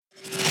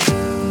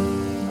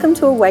Welcome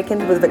to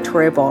Awakened with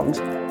Victoria Bond.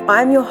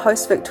 I'm your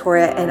host,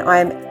 Victoria, and I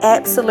am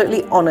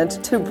absolutely honored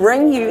to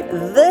bring you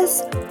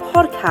this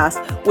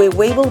podcast where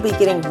we will be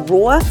getting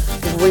raw,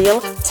 real,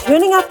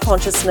 turning up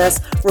consciousness,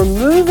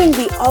 removing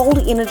the old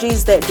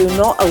energies that do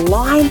not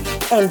align,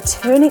 and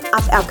turning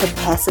up our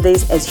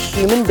capacities as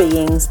human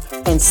beings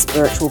and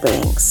spiritual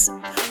beings.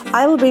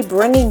 I will be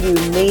bringing you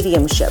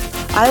mediumship.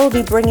 I will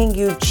be bringing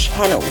you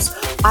channels.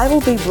 I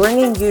will be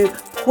bringing you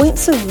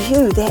points of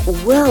view that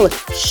will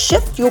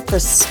shift your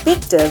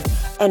perspective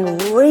and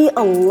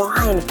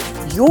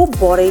realign your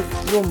body,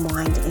 your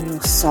mind, and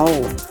your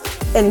soul.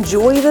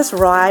 Enjoy this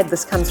ride.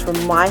 This comes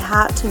from my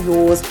heart to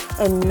yours,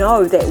 and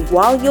know that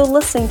while you're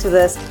listening to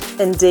this,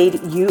 indeed,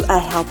 you are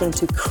helping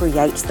to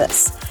create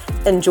this.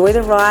 Enjoy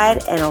the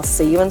ride, and I'll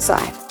see you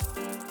inside.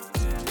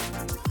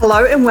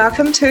 Hello and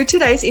welcome to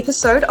today's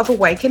episode of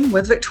Awaken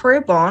with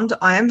Victoria Bond.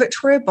 I am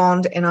Victoria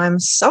Bond and I'm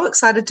so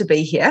excited to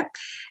be here.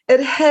 It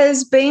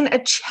has been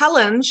a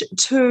challenge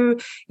to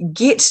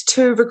get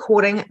to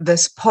recording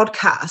this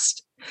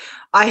podcast.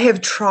 I have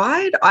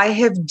tried, I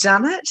have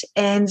done it,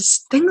 and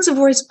things have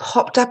always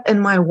popped up in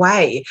my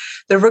way.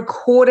 The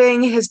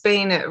recording has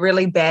been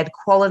really bad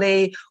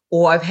quality,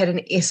 or I've had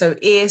an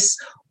SOS,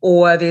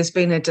 or there's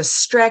been a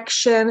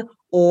distraction,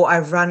 or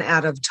I've run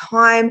out of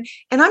time.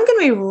 And I'm going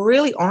to be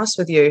really honest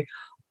with you.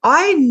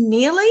 I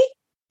nearly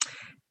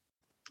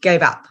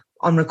gave up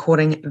on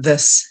recording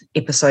this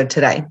episode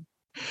today.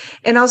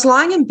 And I was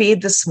lying in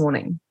bed this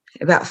morning,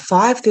 about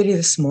 5:30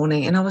 this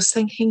morning, and I was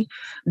thinking,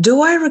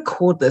 do I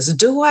record this?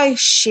 Do I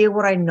share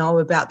what I know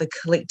about the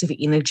collective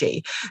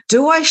energy?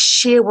 Do I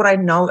share what I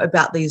know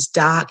about these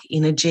dark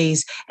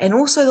energies and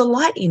also the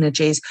light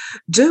energies?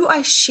 Do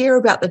I share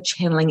about the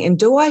channeling, and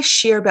do I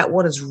share about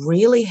what is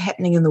really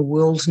happening in the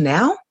world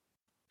now?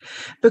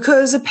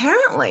 Because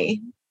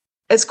apparently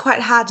it's quite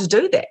hard to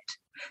do that.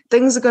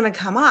 Things are going to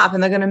come up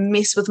and they're going to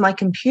mess with my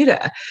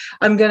computer.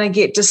 I'm going to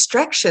get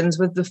distractions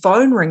with the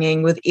phone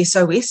ringing with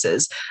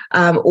SOSs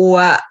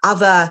or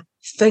other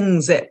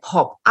things that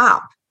pop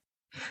up.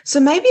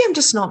 So maybe I'm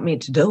just not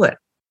meant to do it.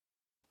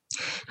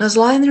 And I was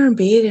lying there in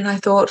bed and I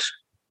thought,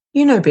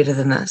 you know better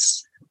than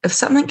this. If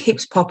something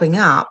keeps popping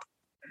up,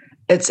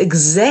 it's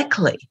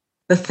exactly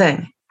the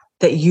thing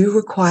that you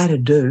require to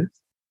do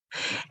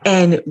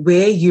and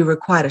where you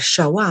require to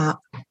show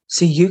up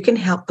so you can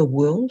help the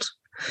world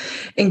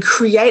and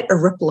create a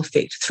ripple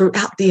effect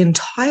throughout the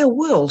entire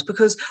world,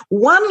 because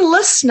one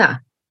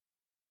listener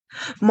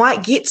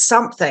might get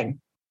something,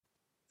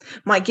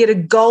 might get a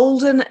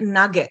golden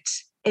nugget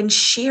and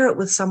share it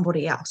with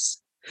somebody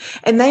else.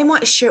 And they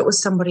might share it with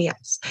somebody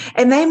else.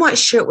 And they might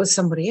share it with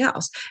somebody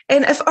else.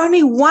 And if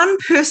only one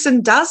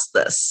person does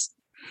this,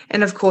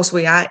 and of course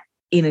we are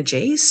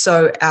energy,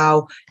 so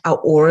our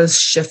auras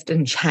shift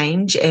and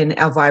change, and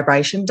our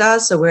vibration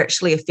does, so we're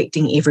actually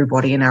affecting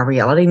everybody in our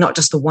reality, not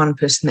just the one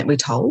person that we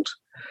told.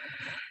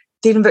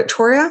 Then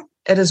Victoria,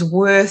 it is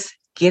worth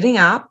getting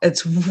up.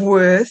 It's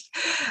worth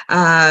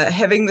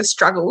having the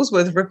struggles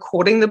with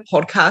recording the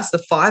podcast the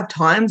 5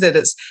 times that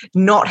it's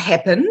not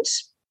happened.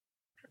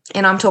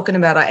 And I'm talking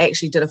about, I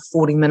actually did a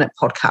 40-minute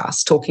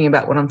podcast talking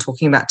about what I'm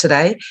talking about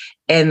today,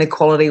 and the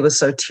quality was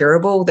so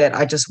terrible that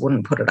I just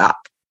wouldn't put it up.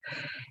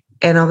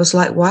 And I was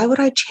like, why would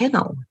I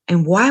channel?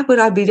 And why would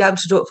I be able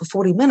to do it for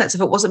 40 minutes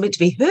if it wasn't meant to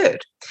be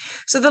heard?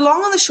 So the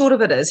long and the short of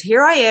it is,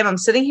 here I am. I'm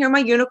sitting here in my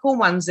unicorn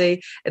onesie.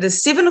 It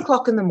is 7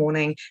 o'clock in the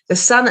morning. The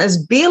sun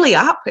is barely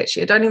up.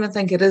 Actually, I don't even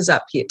think it is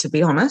up yet, to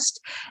be honest.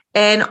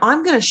 And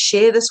I'm going to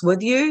share this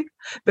with you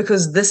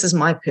because this is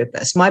my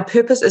purpose. My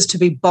purpose is to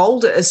be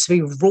bold. It is to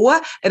be raw.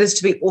 It is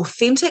to be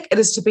authentic. It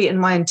is to be in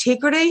my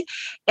integrity.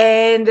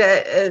 And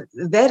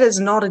that is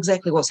not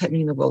exactly what's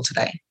happening in the world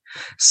today.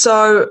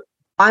 So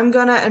I'm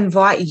going to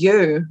invite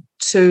you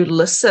to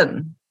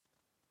listen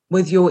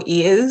with your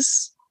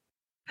ears,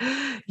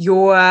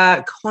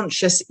 your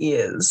conscious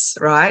ears,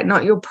 right?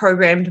 Not your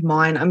programmed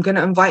mind. I'm going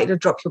to invite you to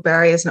drop your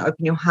barriers and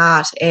open your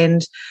heart.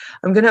 And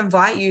I'm going to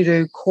invite you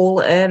to call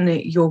in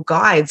your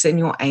guides and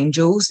your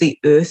angels, the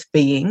earth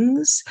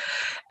beings,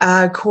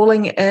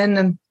 calling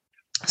in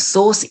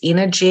source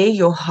energy,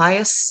 your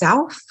higher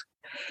self,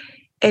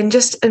 and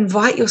just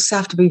invite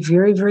yourself to be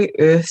very, very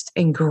earthed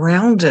and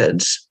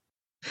grounded.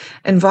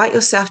 Invite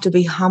yourself to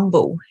be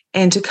humble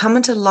and to come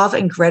into love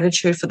and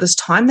gratitude for this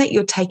time that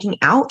you're taking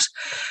out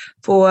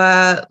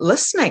for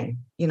listening,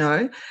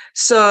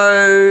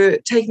 So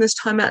taking this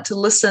time out to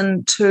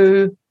listen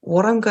to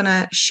what I'm going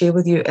to share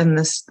with you in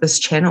this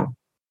channel.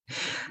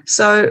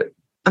 So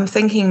I'm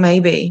thinking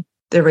maybe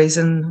the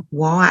reason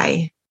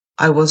why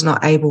I was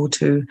not able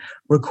to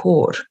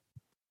record,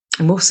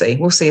 and we'll see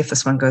if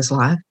this one goes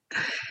live,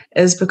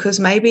 is because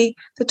maybe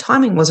the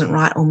timing wasn't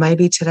right, or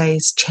maybe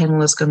today's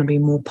channel is going to be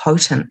more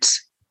potent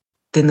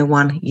than the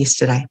one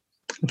yesterday,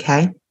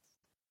 okay?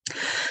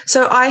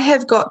 So I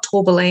have got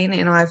tourmaline,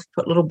 and I've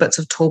put little bits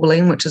of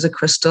tourmaline, which is a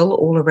crystal,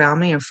 all around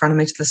me, in front of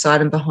me, to the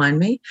side and behind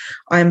me.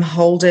 I'm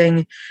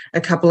holding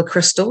a couple of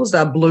crystals.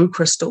 They're blue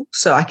crystal,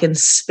 so I can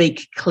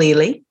speak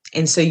clearly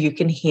and so you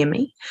can hear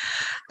me.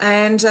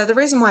 And the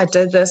reason why I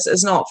did this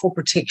is not for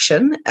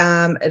protection.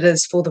 It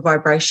is for the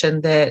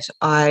vibration that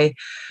I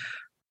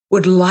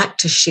would like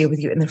to share with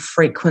you in the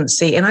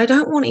frequency. And I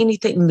don't want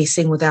anything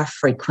messing with our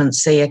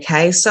frequency,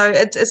 okay? So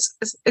it's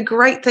a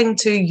great thing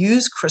to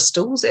use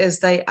crystals,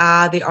 as they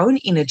are their own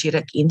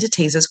energetic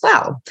entities as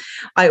well.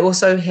 I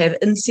also have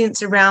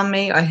incense around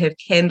me. I have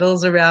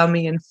candles around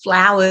me and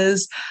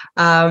flowers.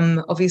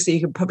 Obviously, you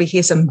can probably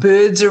hear some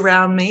birds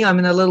around me. I'm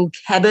in a little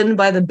cabin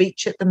by the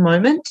beach at the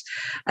moment.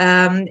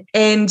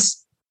 And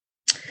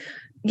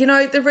you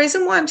know, the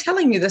reason why I'm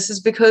telling you this is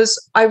because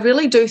I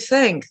really do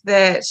think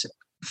that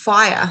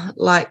fire,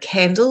 like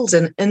candles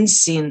and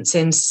incense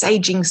and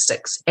saging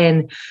sticks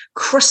and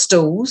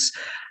crystals,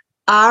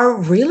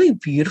 are really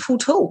beautiful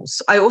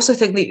tools. I also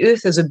think the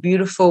earth is a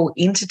beautiful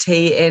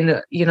entity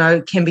and, you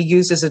know, can be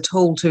used as a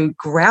tool to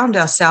ground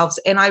ourselves.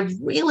 And I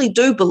really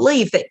do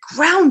believe that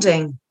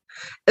grounding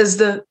is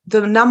the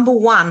number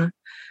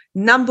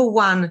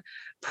one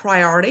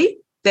priority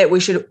that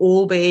we should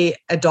all be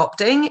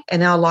adopting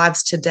in our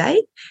lives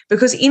today,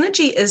 because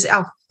energy is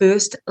our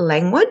first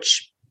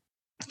language.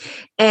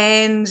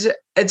 And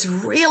it's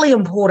really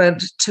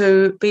important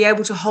to be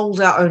able to hold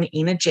our own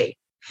energy,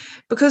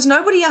 because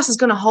nobody else is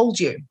going to hold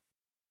you,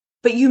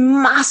 but you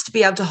must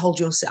be able to hold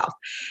yourself.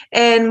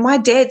 And my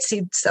dad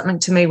said something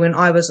to me when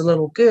I was a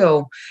little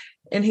girl,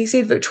 and he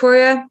said,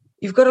 Victoria,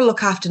 you've got to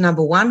look after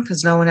number one,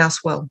 because no one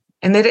else will.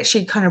 And that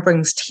actually kind of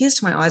brings tears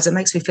to my eyes. It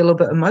makes me feel a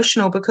bit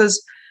emotional,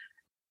 because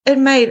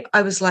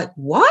I was like,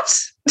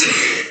 what?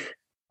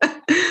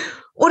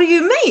 What do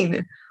you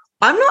mean?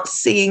 I'm not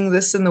seeing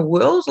this in the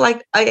world.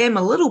 Like, I am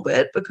a little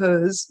bit,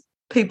 because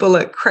people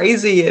are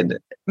crazy and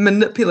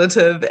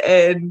manipulative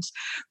and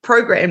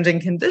programmed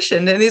and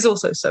conditioned. And there's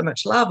also so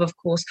much love, of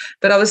course.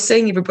 But I was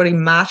seeing everybody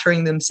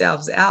martyring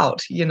themselves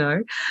out, you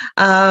know.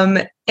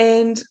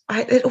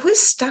 It always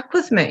stuck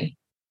with me.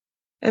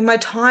 In my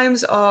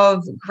times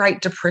of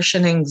great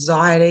depression,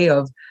 anxiety,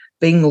 of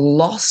being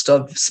lost,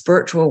 of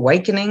spiritual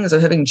awakenings,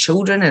 of having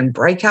children and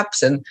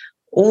breakups and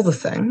all the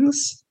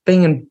things,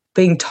 being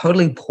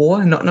totally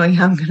poor and not knowing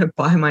how I'm going to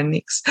buy my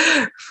next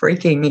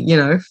freaking, you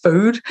know,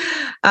 food.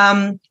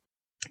 I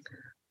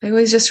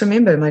always just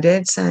remember my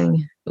dad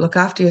saying, look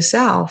after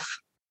yourself,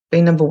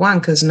 be number one,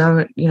 because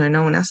no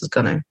one else is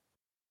going to.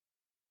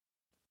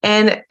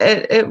 And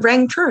it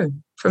rang true.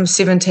 From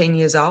 17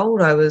 years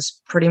old, I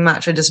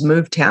just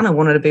moved town. I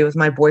wanted to be with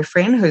my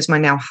boyfriend, who's my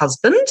now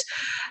husband.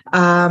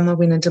 I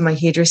went into my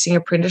hairdressing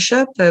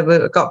apprenticeship.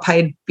 I got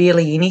paid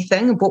barely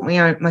anything. I bought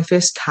my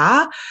first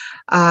car.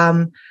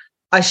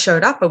 I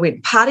showed up. I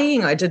went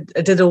partying. I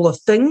did all the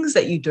things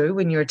that you do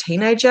when you're a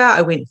teenager.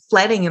 I went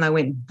flatting and I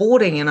went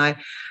boarding, and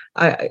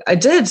I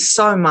did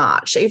so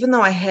much. Even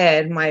though I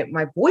had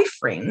my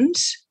boyfriend,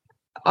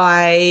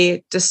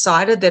 I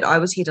decided that I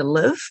was here to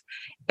live,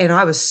 and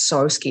I was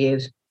so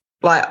scared.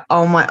 Like,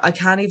 I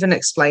can't even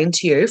explain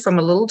to you, from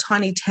a little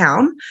tiny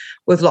town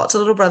with lots of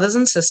little brothers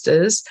and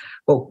sisters,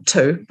 well,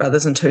 2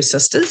 brothers and 2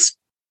 sisters,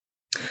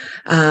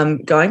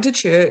 going to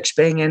church,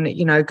 going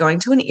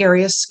to an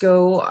area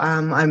school.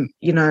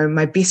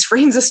 My best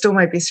friends are still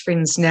my best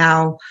friends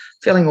now,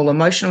 feeling all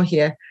emotional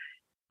here.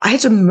 I had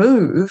to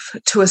move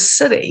to a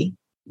city,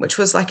 which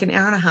was like an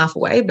hour and a half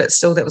away, but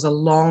still that was a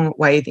long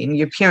way then.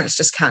 Your parents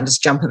just can't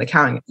just jump in the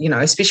car, and,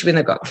 especially when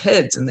they've got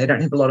kids and they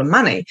don't have a lot of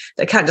money.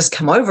 They can't just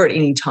come over at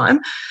any time.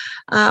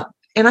 And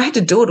I had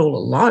to do it all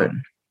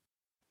alone.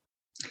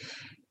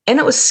 And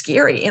it was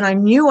scary. And I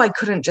knew I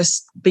couldn't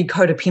just be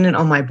codependent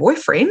on my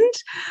boyfriend.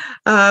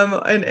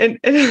 And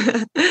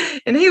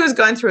he was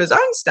going through his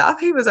own stuff.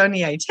 He was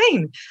only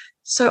 18.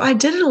 So I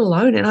did it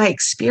alone, and I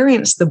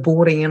experienced the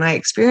boarding, and I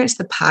experienced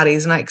the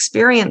parties, and I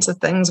experienced the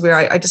things where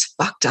I just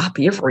fucked up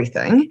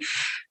everything.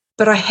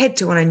 But I had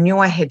to, and I knew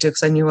I had to,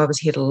 because I knew I was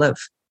here to live.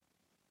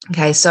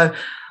 Okay, so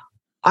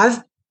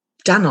I've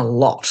done a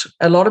lot.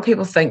 A lot of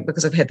people think,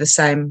 because I've had the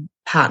same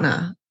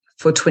partner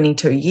for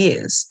 22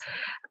 years,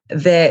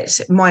 that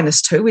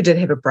 -2, we did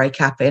have a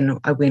breakup, and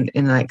I went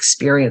and I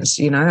experienced,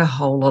 a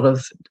whole lot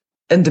of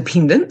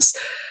independence.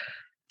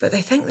 But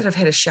they think that I've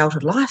had a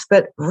sheltered life.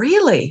 But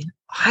really,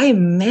 I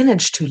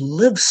managed to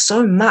live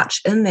so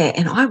much in that,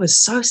 and I was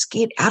so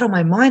scared out of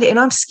my mind. And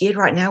I'm scared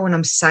right now when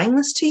I'm saying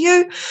this to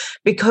you,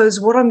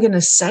 because what I'm going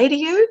to say to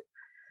you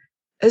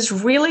is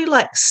really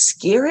like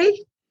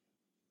scary,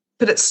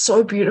 but it's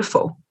so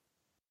beautiful.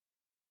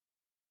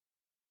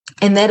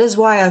 And that is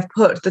why I've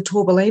put the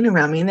tourmaline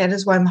around me, and that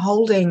is why I'm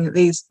holding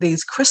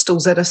these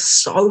crystals that are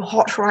so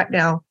hot right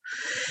now.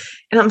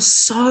 And I'm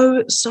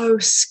so, so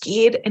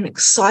scared and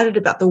excited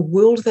about the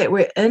world that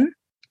we're in.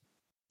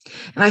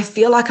 And I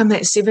feel like I'm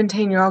that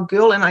 17-year-old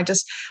girl, and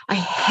I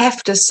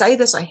have to say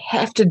this, I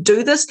have to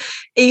do this,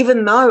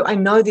 even though I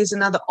know there's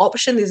another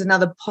option, there's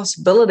another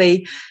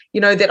possibility,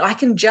 that I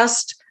can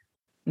just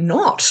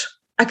not.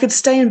 I could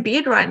stay in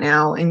bed right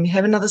now and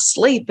have another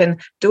sleep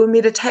and do a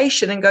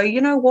meditation and go,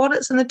 you know what,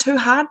 it's in the too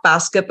hard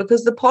basket,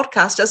 because the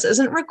podcast just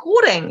isn't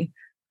recording.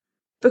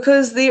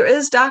 because there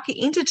is darker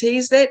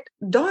entities that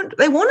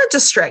they want to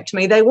distract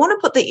me. They want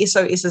to put the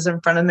SOSs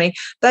in front of me.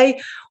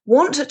 They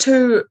want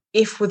to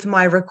F with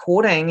my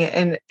recording,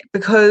 and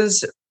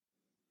because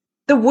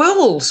the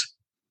world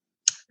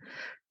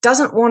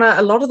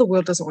a lot of the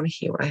world doesn't want to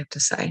hear what I have to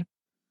say.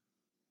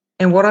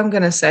 And what I'm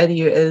going to say to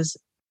you is,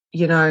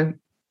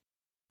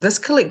 this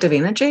collective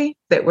energy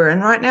that we're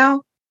in right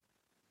now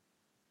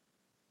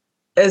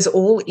is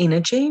all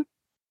energy.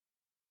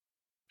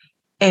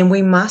 And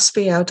we must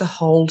be able to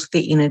hold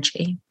the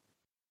energy.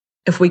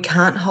 If we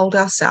can't hold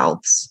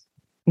ourselves,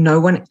 no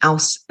one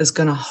else is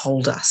going to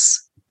hold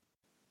us.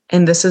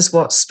 And this is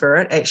what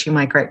Spirit, actually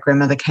my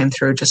great-grandmother came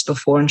through just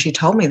before, and she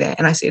told me that.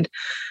 And I said,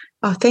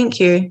 oh, thank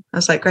you. I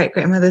was like,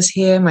 great-grandmother's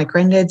here. My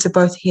granddads are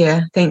both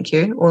here. Thank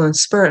you. All in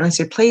Spirit. And I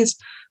said, please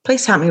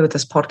help me with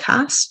this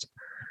podcast,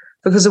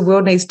 because the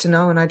world needs to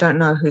know, and I don't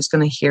know who's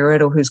going to hear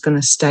it or who's going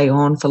to stay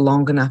on for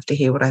long enough to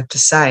hear what I have to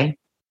say.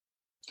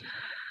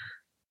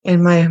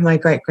 And my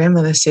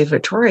great-grandmother said,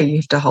 Victoria, you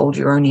have to hold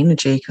your own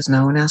energy because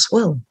no one else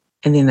will.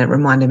 And then that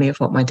reminded me of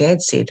what my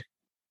dad said.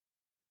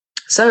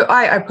 So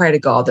I pray to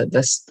God that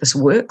this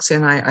works,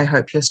 and I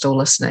hope you're still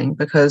listening,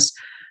 because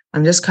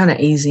I'm just kind of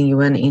easing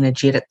you in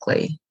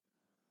energetically.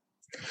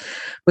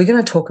 We're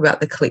going to talk about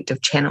the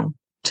collective channel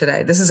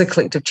today. This is a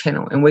collective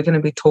channel, and we're going to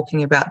be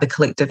talking about the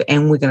collective,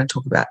 and we're going to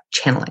talk about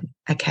channeling.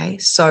 Okay,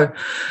 so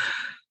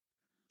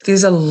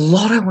there's a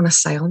lot I want to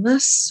say on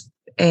this,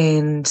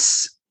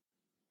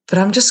 but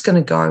I'm just going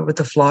to go with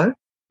the flow.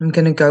 I'm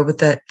going to go with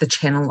the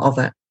channel of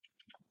it.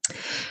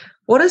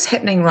 What is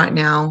happening right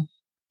now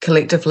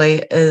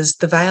collectively is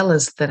the veil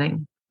is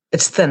thinning.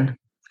 It's thin.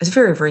 It's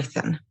very, very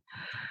thin.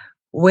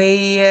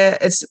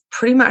 It's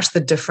pretty much the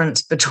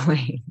difference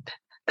between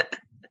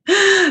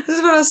this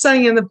is what I was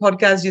saying in the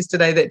podcast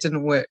yesterday that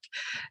didn't work.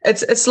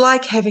 It's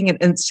like having an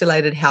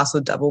insulated house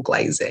with double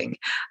glazing,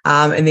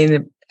 and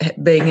then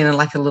being in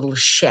like a little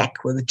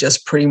shack with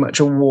just pretty much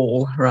a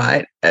wall,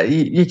 right?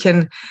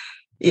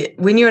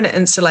 When you're in an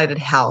insulated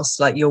house,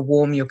 like you're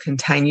warm, you're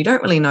contained, you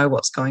don't really know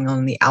what's going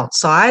on the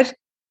outside.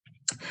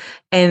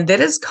 And that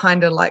is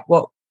kind of like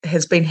what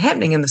has been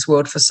happening in this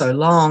world for so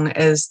long,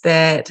 is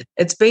that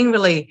it's been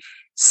really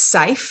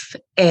safe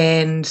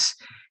and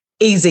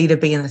easy to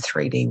be in the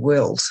 3D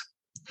world,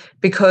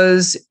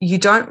 because you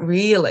don't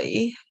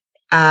really,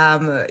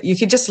 you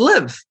can just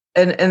live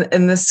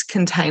in this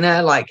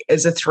container like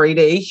as a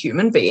 3D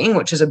human being,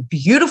 which is a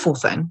beautiful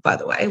thing, by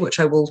the way, which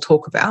I will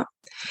talk about.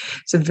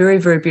 It's a very,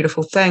 very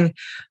beautiful thing.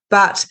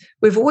 But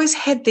we've always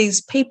had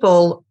these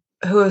people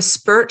who are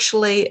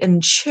spiritually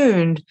in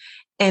tune,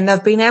 and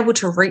they've been able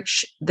to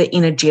reach the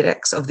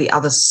energetics of the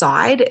other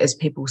side, as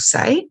people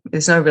say.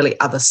 There's no really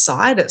other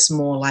side. It's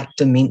more like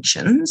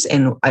dimensions.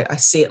 And I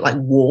see it like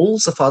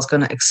walls, if I was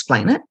going to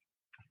explain it,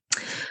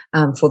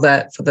 for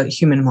the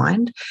human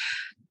mind.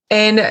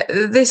 And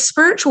the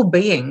spiritual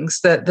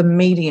beings, the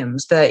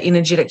mediums, the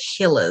energetic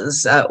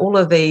healers, all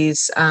of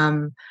these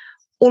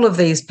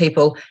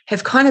people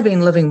have kind of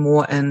been living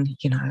more in,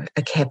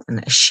 a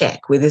cabin, a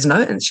shack where there's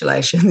no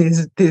insulation.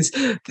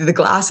 The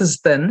glass is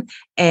thin,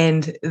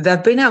 and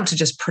they've been able to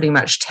just pretty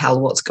much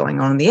tell what's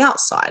going on the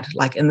outside,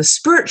 like in the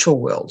spiritual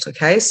world.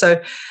 Okay, so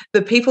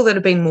the people that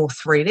have been more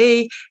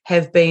 3D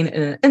have been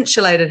in an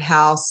insulated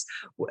house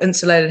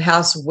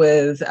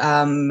with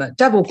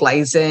double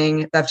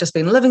glazing. They've just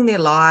been living their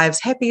lives,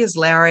 happy as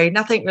Larry.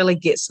 Nothing really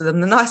gets to them.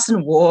 They're nice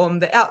and warm.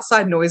 The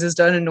outside noises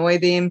don't annoy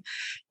them.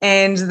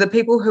 And the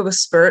people who are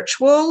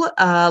spiritual,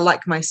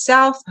 like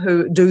myself,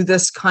 who do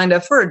this kind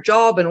of for a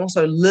job and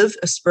also live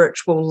a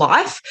spiritual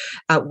life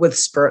with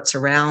spirits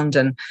around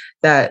and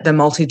the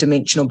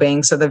multidimensional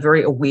beings, so they're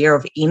very aware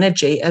of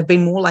energy, have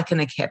been more like in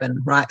a cabin,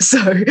 right?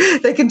 So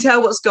they can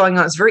tell what's going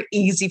on. It's very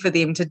easy for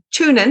them to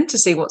tune in to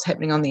see what's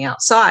happening on the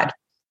outside.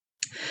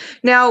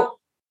 Now,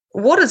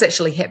 what is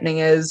actually happening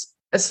is,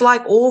 it's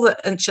like all the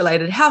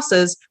insulated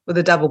houses with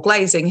the double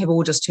glazing have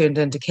all just turned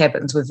into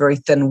cabins with very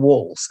thin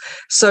walls.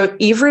 So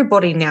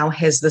everybody now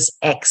has this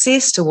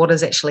access to what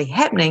is actually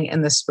happening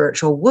in the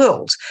spiritual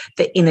world,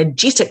 the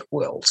energetic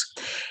world.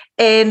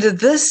 And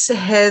this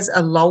has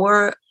a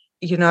lower,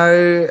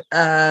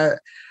 a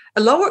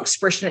lower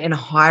expression and a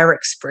higher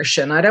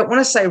expression. I don't want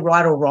to say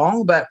right or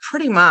wrong, but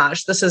pretty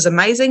much this is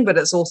amazing, but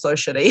it's also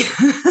shitty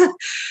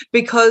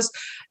because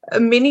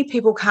many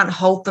people can't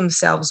hold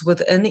themselves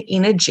within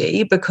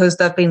energy because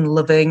they've been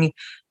living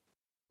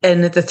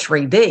in the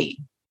 3D.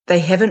 They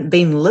haven't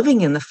been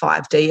living in the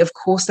 5D. Of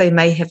course, they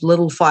may have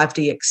little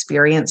 5D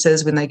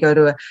experiences when they go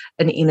to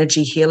an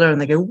energy healer and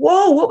they go,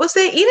 whoa, what was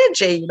their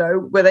energy?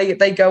 Where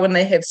they go and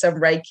they have some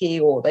Reiki,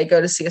 or they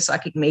go to see a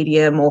psychic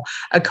medium or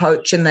a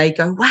coach and they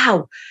go,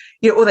 wow.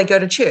 Or they go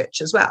to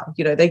church as well.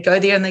 They go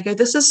there and they go,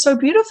 this is so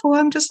beautiful.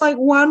 I'm just like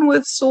one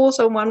with source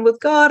and one with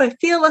God. I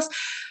feel this.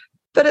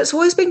 But it's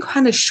always been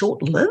kind of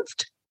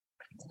short-lived.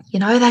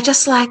 They're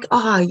just like,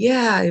 oh,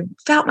 yeah, I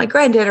felt my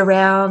granddad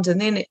around,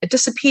 and then it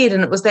disappeared,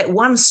 and it was that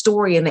one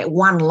story in that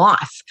one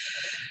life.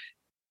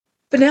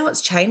 But now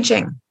it's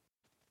changing.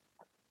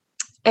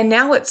 And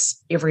now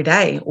it's every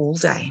day, all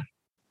day.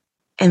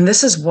 And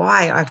this is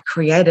why I've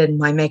created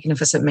my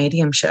Magnificent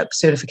Mediumship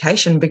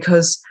certification,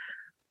 because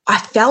I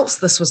felt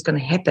this was going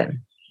to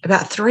happen.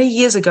 About 3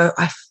 years ago,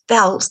 I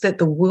felt that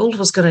the world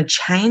was going to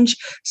change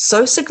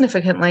so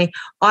significantly.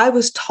 I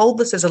was told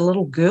this as a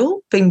little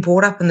girl, being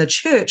brought up in the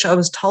church. I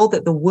was told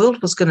that the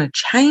world was going to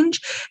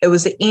change. It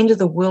was the end of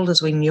the world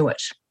as we knew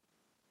it.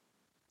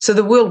 So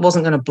the world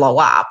wasn't going to blow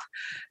up,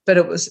 but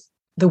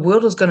the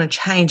world was going to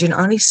change, and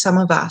only some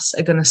of us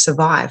are going to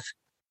survive.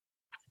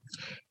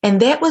 And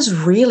that was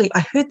really,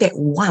 I heard that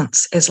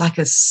once as like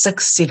a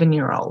 6,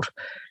 7-year-old.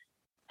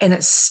 And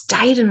it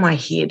stayed in my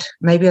head.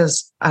 Maybe I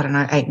was,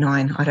 8,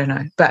 9, I don't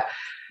know. But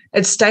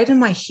it stayed in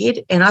my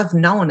head, and I've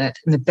known it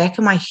in the back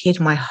of my head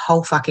my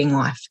whole fucking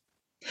life.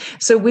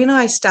 So when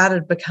I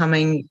started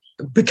becoming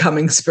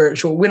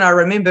spiritual, when I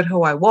remembered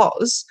who I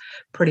was,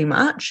 pretty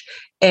much,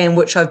 and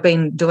which I've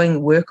been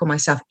doing work on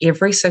myself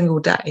every single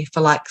day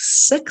for like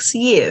 6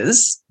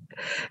 years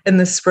in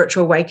the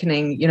spiritual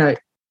awakening,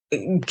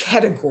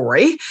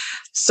 category.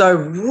 So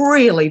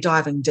really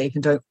diving deep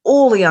and doing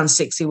all the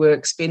unsexy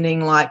work,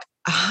 spending like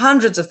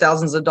hundreds of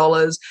thousands of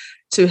dollars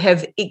to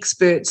have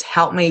experts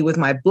help me with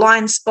my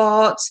blind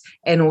spots,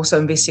 and also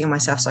investing in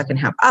myself so I can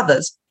help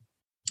others.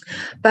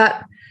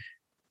 But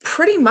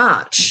pretty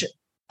much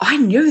I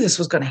knew this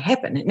was going to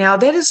happen. Now,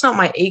 that is not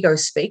my ego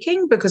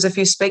speaking, because if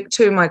you speak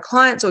to my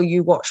clients or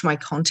you watch my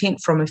content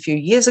from a few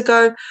years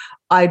ago,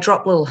 I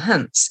drop little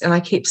hints and I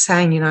keep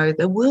saying,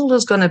 the world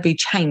is going to be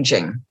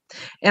changing.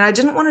 And I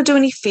didn't want to do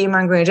any fear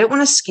mongering. I didn't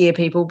want to scare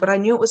people, but I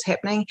knew it was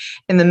happening.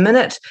 And the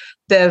minute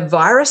the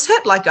virus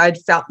hit, like I'd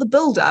felt the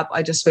build up,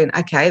 I just went,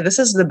 okay, this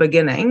is the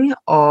beginning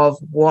of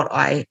what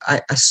I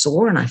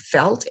saw and I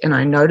felt and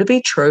I know to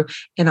be true.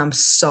 And I'm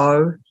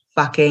so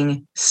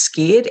fucking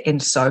scared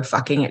and so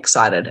fucking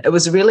excited. It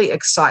was really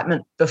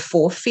excitement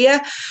before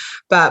fear,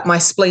 but my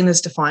spleen is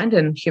defined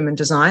in human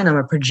design. I'm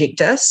a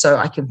projector, so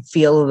I can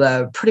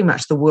feel pretty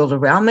much the world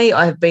around me.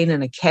 I've been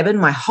in a cabin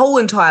my whole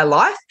entire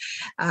life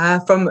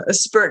from a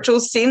spiritual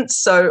sense.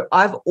 So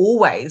I've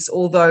always,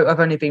 although I've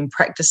only been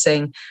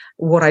practicing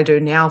what I do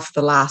now for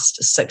the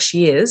last 6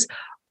 years,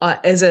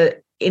 as a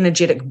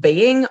energetic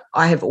being,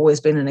 I have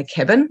always been in a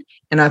cabin,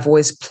 and I've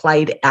always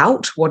played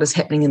out what is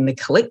happening in the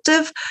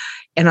collective.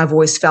 And I've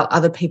always felt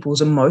other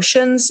people's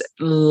emotions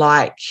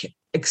like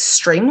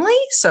extremely.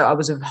 So I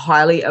was a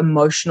highly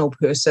emotional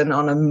person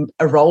on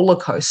a roller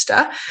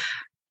coaster.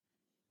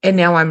 And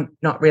now I'm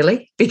not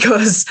really,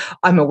 because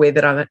I'm aware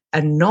that I'm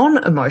a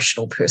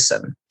non-emotional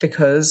person,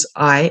 because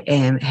I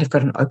have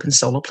got an open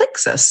solar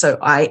plexus. So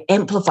I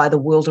amplify the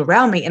world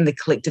around me and the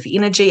collective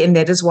energy. And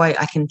that is why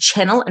I can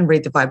channel and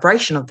read the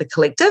vibration of the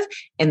collective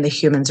and the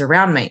humans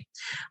around me.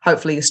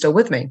 Hopefully you're still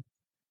with me.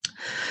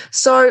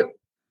 So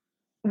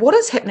what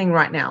is happening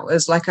right now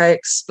is, like I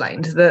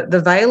explained,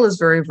 the veil is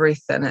very, very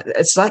thin.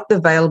 It's like the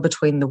veil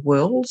between the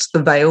worlds,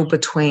 the veil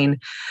between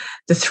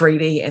the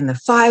 3D and the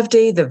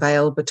 5D, the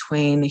veil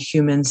between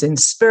humans and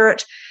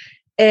spirit.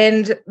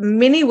 And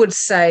many would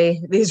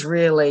say there's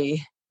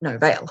really no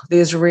veil.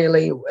 We're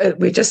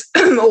just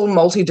all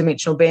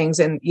multidimensional beings.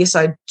 And yes,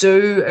 I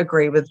do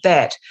agree with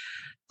that.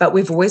 But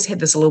we've always had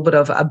this little bit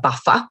of a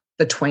buffer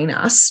between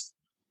us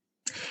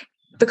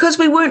because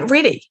we weren't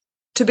ready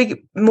to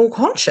be more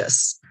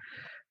conscious.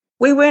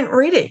 We weren't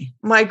ready.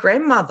 My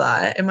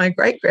grandmother and my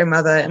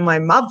great-grandmother and my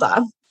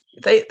mother,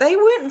 they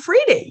weren't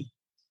ready.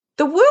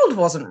 The world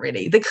wasn't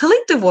ready. The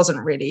collective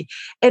wasn't ready.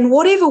 And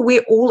whatever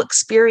we're all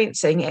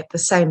experiencing at the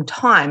same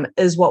time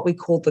is what we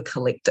call the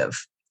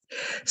collective.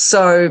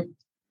 So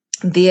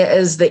there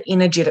is the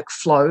energetic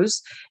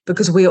flows,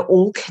 because we are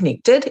all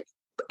connected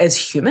as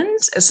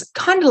humans. It's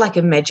kind of like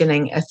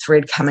imagining a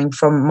thread coming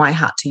from my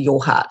heart to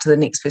your heart, to the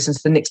next person, to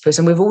the next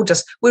person. We're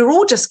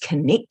all just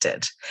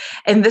connected.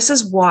 And this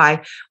is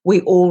why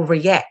we all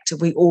react,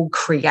 we all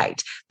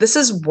create. This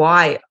is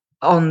why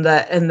in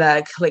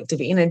the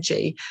collective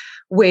energy,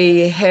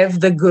 we have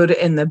the good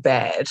and the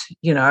bad.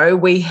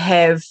 We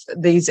have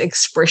these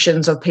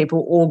expressions of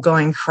people all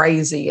going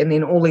crazy and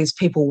then all these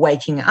people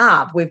waking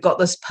up. We've got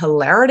this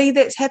polarity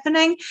that's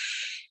happening.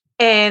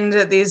 And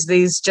there's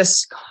these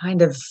just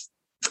kind of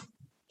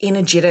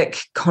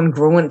energetic,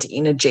 congruent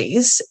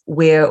energies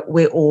where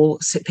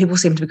people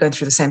seem to be going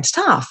through the same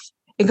stuff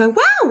and going,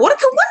 wow, what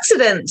a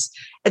coincidence.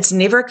 It's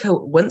never a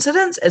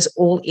coincidence. It's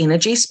all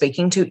energy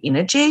speaking to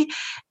energy.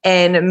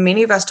 And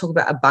many of us talk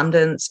about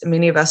abundance.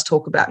 Many of us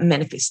talk about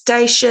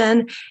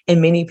manifestation.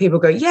 And many people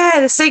go, yeah,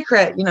 the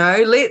secret,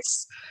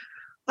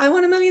 I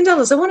want $1 million. I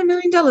want $1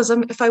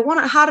 million. If I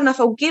want it hard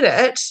enough, I'll get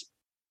it.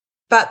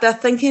 But they're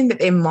thinking that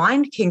their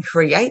mind can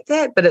create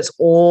that, but it's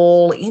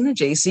all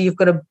energy. So you've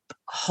got to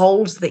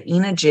hold the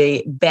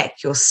energy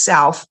back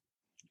yourself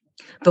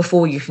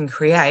before you can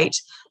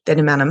create that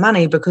amount of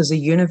money, because the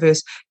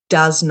universe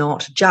does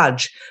not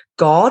judge.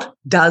 God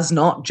does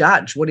not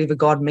judge whatever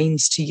God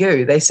means to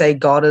you. They say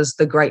God is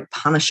the great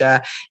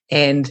punisher,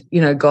 and,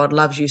 God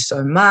loves you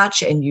so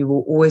much and you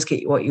will always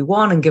get what you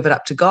want and give it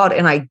up to God.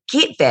 And I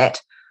get that.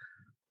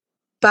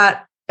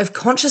 But if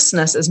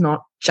consciousness is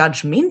not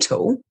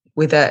judgmental,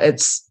 whether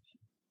it's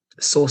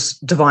source,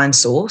 divine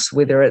source,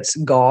 whether it's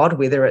God,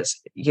 whether it's,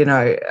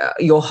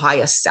 your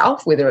higher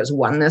self, whether it's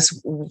oneness,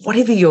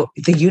 whatever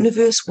the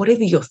universe,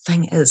 whatever your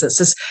thing is, it's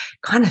this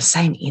kind of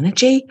same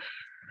energy.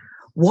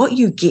 What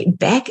you get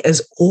back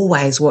is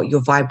always what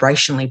you're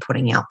vibrationally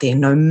putting out there,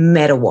 no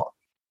matter what.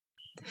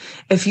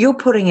 If you're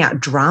putting out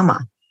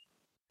drama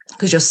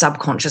because your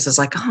subconscious is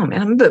like, oh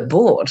man, I'm a bit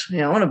bored,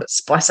 I want to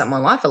spice up my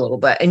life a little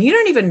bit, and you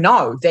don't even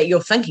know that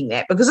you're thinking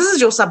that because this is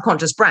your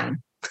subconscious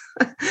brain.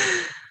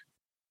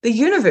 The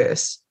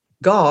universe,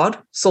 God,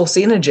 source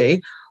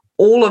energy,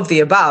 all of the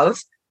above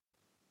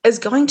is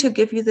going to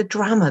give you the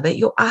drama that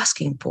you're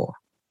asking for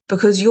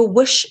because your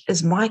wish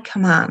is my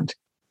command.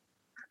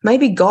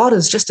 Maybe God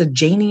is just a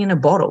genie in a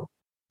bottle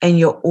and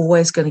you're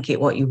always going to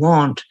get what you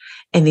want.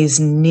 And there's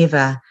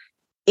never,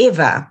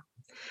 ever,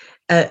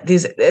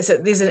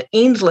 there's an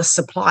endless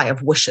supply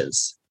of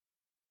wishes.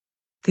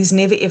 There's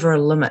never, ever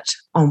a limit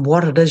on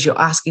what it is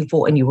you're asking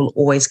for, and you will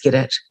always get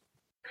it.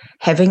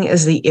 Having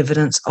is the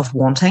evidence of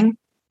wanting.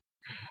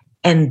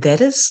 And that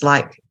is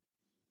like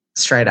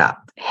straight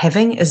up.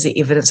 Having is the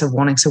evidence of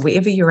wanting. So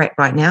wherever you're at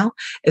right now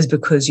is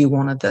because you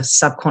wanted this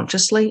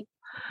subconsciously,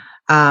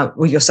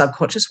 your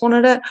subconscious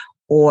wanted it,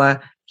 or,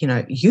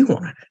 you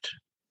wanted it.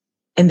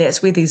 And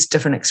that's where these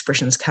different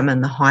expressions come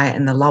in, the higher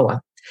and the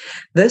lower.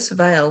 This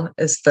veil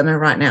is thinner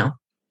right now,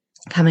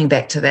 coming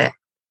back to that.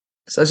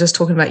 So I was just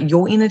talking about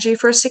your energy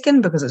for a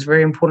second because it's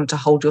very important to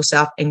hold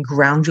yourself and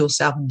ground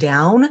yourself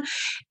down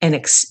and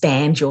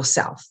expand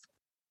yourself.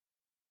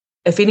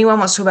 If anyone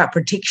wants to talk about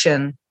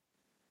protection,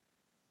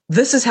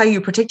 this is how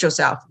you protect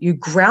yourself. You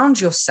ground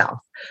yourself.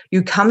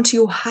 You come to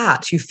your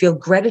heart. You feel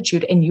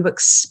gratitude and you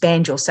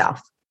expand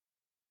yourself.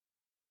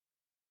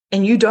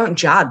 And you don't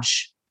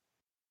judge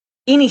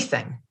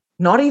anything,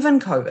 not even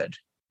COVID.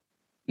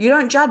 You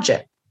don't judge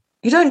it.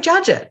 You don't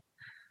judge it.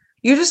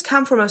 You just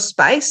come from a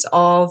space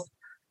of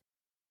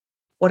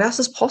what else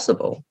is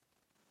possible?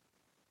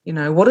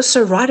 What is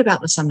so right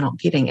about this I'm not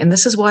getting? And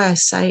this is why I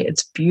say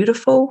it's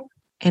beautiful.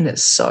 And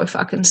it's so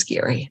fucking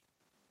scary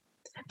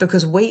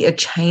because we are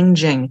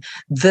changing.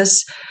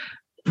 This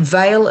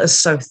veil is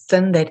so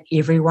thin that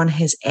everyone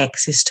has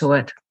access to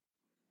it.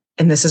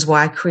 And this is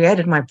why I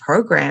created my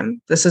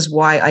program. This is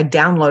why I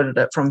downloaded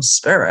it from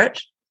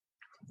Spirit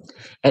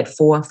at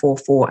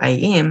 4:44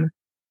 a.m.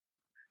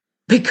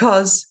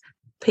 because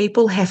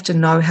people have to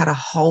know how to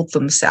hold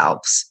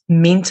themselves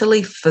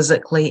mentally,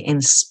 physically,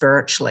 and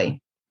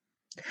spiritually.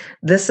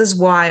 This is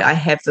why I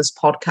have this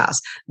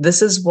podcast.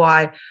 This is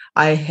why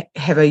I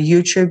have a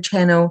YouTube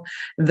channel.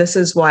 This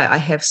is why I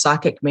have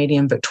Psychic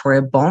Medium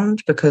Victoria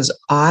Bond, because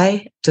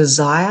I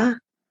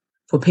desire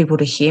for people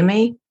to hear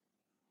me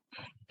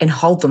and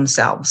hold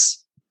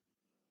themselves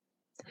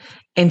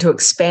and to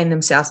expand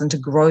themselves and to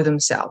grow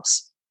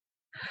themselves.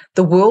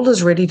 The world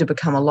is ready to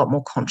become a lot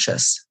more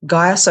conscious.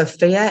 Gaia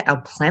Sophia,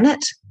 our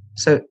planet,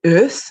 so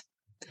Earth,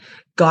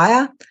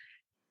 Gaia,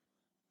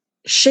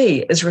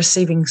 she is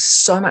receiving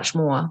so much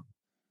more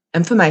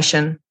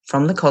information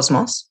from the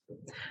cosmos.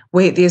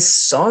 There's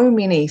so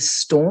many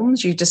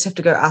storms. You just have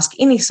to go ask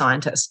any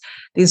scientist.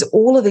 There's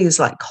all of these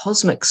like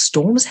cosmic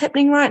storms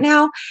happening right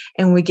now,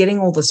 and we're getting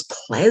all this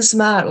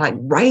plasma like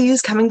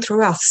rays coming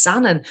through our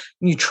sun, and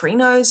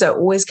neutrinos are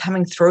always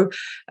coming through.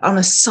 On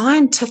a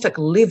scientific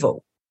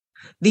level,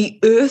 the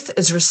Earth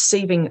is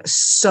receiving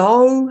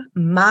so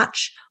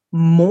much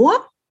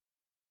more.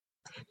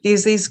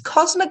 There's these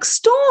cosmic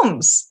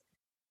storms.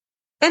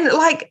 And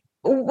like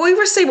we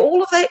receive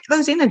all of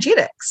those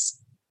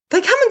energetics.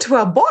 They come into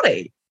our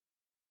body.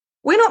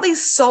 We're not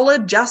these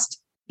solid,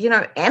 just,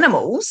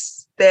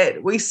 animals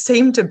that we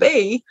seem to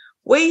be.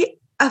 We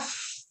are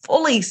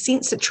fully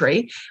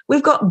sensory.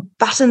 We've got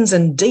buttons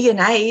and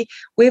DNA.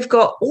 We've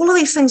got all of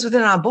these things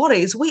within our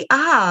bodies. We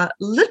are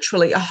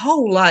literally a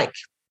whole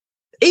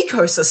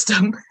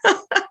ecosystem.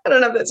 I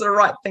don't know if that's the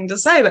right thing to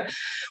say, but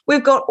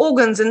we've got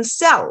organs and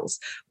cells.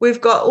 We've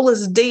got all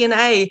this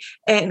DNA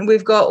and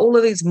we've got all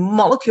of these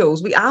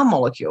molecules. We are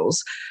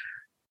molecules.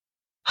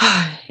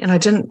 And I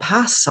didn't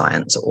pass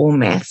science or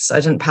maths.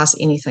 I didn't pass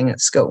anything at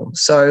school.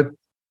 So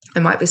I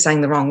might be saying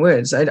the wrong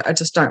words. I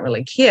just don't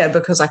really care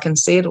because I can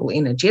see it all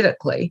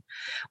energetically.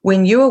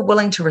 When you are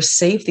willing to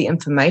receive the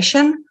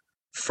information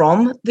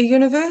from the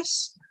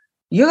universe,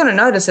 you're going to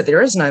notice that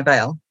there is no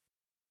veil.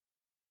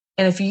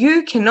 And if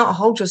you cannot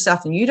hold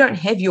yourself and you don't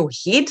have your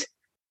head,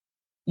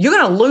 you're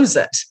going to lose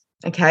it.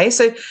 Okay,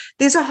 so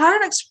there's a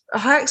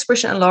higher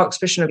expression and lower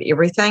expression of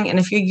everything. And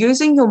if you're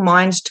using your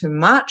mind too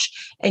much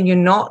and you're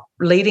not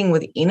leading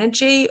with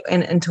energy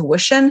and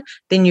intuition,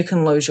 then you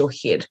can lose your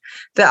head.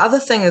 The other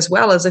thing as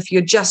well is if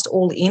you're just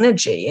all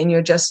energy and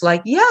you're just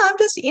like, yeah, I'm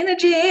just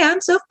energy,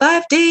 I'm so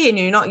 5D, and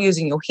you're not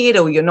using your head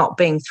or you're not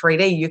being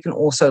 3D, you can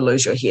also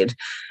lose your head.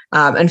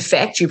 In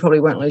fact, you probably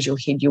won't lose your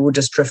head. You will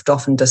just drift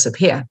off and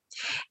disappear.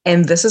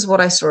 And this is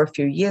what I saw a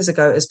few years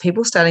ago is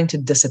people starting to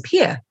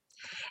disappear.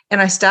 And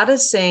I started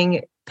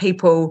seeing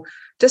people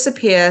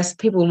disappear,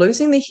 people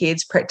losing their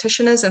heads,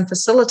 practitioners and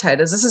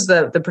facilitators. This is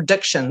the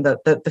prediction,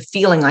 the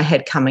feeling I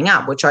had coming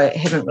up, which I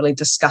haven't really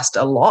discussed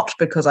a lot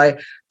because I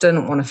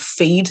didn't want to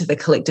feed the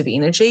collective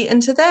energy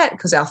into that,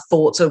 because our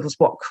thoughts are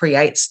what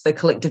creates the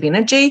collective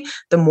energy.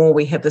 The more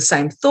we have the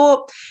same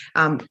thought,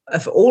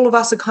 if all of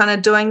us are kind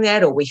of doing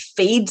that, or we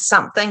feed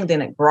something,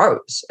 then it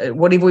grows.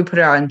 Whatever we put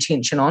our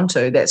intention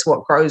onto, that's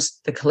what grows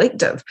the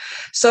collective.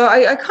 So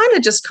I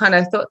kind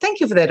of thought, thank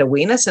you for that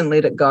awareness, and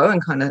let it go,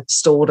 and kind of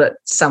stored it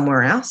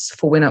somewhere else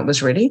for when it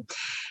was ready.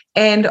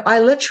 And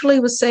I literally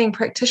was seeing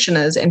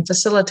practitioners and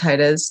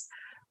facilitators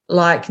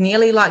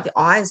nearly like the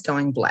eyes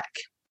going black.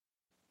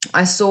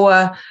 I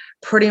saw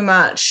pretty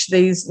much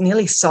these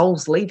nearly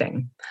souls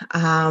leaving,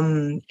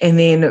 and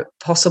then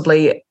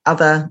possibly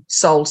other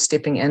souls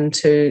stepping in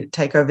to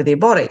take over their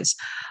bodies.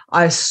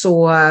 I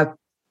saw,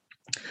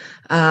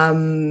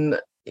 the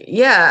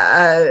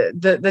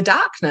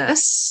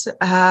darkness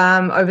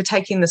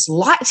overtaking this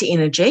light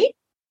energy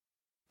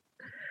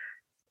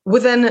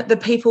within the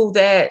people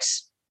that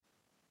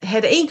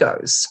had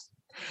egos.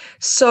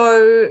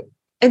 So,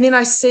 and then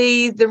I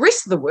see the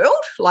rest of the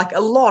world, like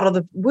a lot of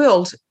the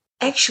world,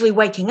 actually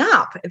waking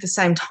up at the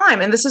same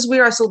time. And this is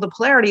where I saw the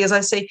polarity, as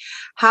I see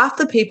half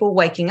the people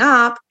waking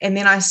up, and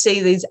then I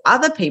see these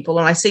other people,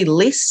 and I see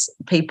less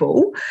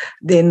people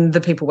than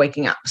the people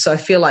waking up. So I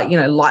feel like,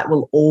 light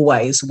will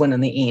always win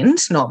in the end,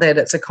 not that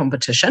it's a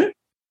competition.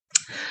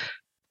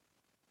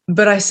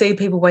 But I see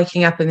people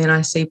waking up, and then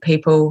I see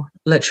people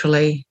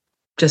literally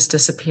just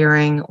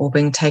disappearing or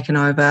being taken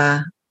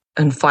over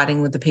and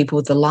fighting with the people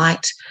with the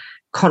light,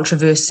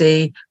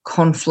 controversy,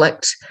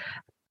 conflict,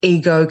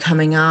 ego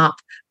coming up,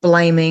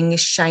 blaming,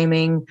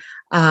 shaming.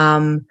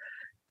 I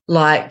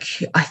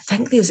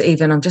think there's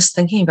even, I'm just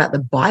thinking about the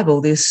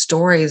Bible, there's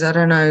stories, I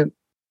don't know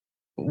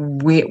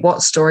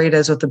what story it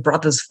is, with the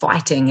brothers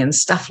fighting and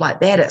stuff like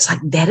that. It's like,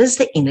 that is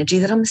the energy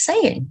that I'm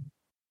seeing.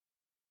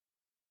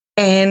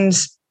 And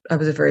I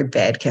was a very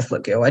bad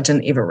Catholic girl. I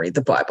didn't ever read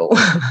the Bible.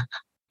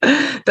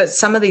 But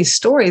some of these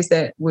stories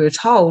that we're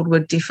told were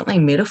definitely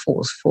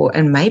metaphors for,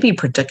 and maybe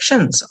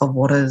predictions of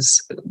what is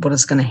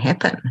going to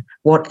happen,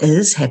 what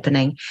is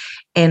happening.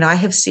 And I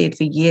have said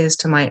for years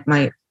to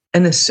my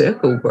inner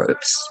circle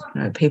groups,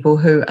 people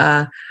who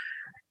are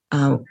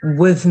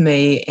with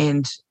me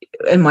and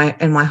in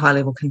my high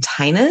level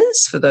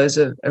containers, for those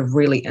who are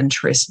really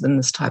interested in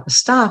this type of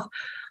stuff,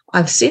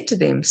 I've said to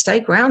them, stay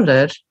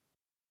grounded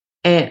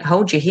and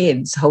hold your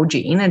heads, hold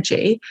your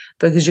energy,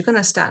 because you're going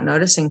to start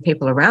noticing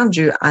people around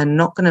you are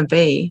not going to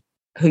be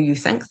who you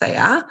think they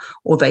are,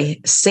 or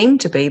they seem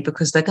to be,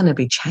 because they're going to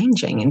be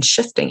changing and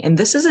shifting. And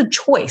this is a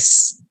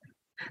choice.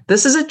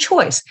 This is a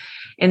choice.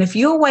 And if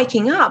you're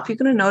waking up, you're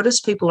going to notice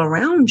people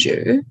around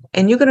you,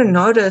 and you're going to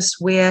notice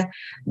where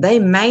they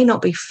may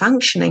not be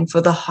functioning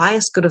for the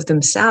highest good of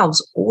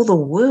themselves or the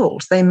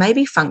world. They may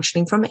be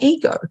functioning from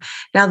ego.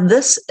 Now,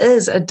 this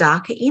is a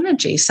darker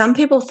energy. Some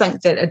people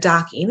think that a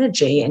dark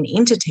energy and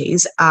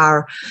entities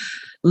are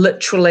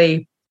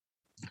literally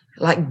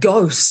like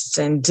ghosts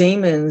and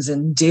demons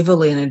and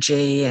devil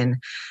energy and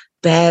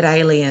bad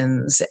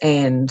aliens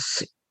and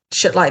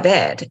shit like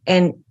that.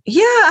 And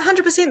yeah,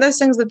 100% those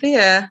things are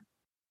there.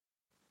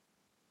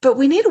 But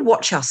we need to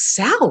watch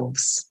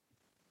ourselves.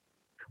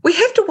 We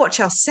have to watch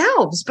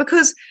ourselves,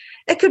 because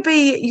it could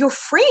be your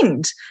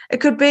friend,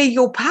 it could be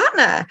your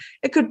partner,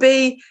 it could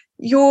be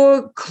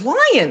your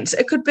client,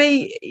 it could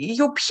be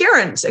your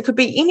parents, it could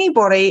be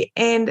anybody.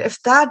 And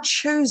if they're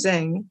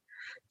choosing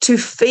to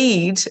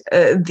feed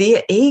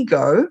their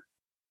ego,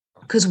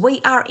 because we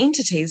are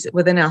entities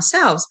within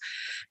ourselves,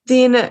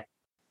 then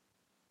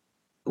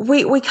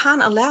we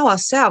can't allow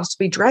ourselves to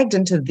be dragged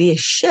into their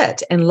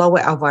shit and lower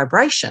our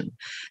vibration.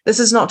 This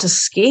is not to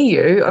scare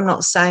you. I'm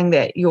not saying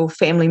that your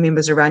family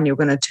members around you are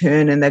going to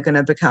turn and they're going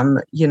to become,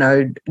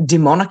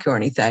 demonic or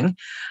anything.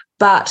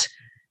 But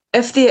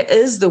if there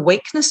is the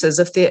weaknesses,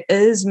 if there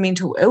is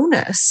mental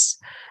illness,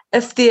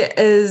 if there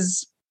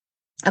is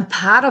a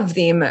part of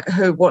them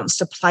who wants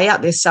to play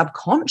out their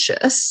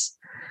subconscious,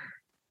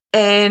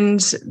 and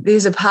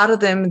there's a part of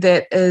them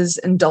that is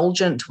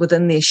indulgent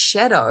within their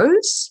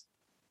shadows,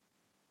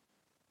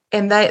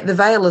 and the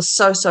veil is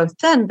so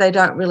thin, they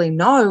don't really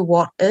know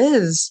what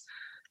is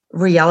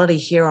reality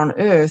here on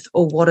earth,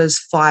 or what is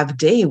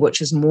 5D,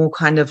 which is more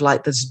kind of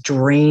like this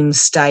dream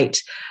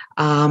state,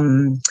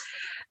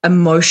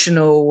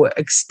 emotional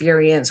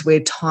experience where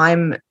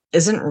time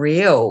isn't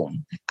real.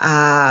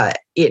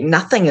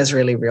 Nothing is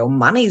really real.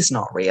 Money's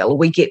not real.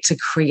 We get to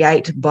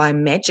create by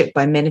magic,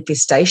 by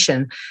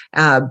manifestation,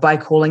 by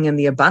calling in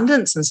the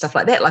abundance and stuff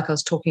like that, like I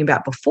was talking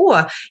about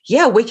before.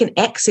 Yeah, we can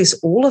access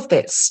all of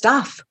that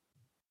stuff.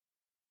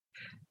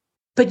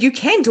 But you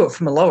can do it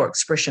from a lower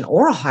expression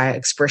or a higher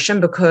expression,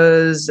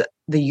 because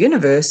the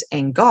universe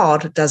and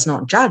God does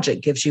not judge.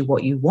 It gives you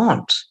what you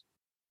want.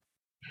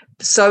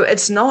 So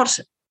it's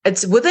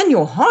within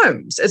your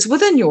homes. It's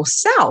within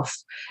yourself.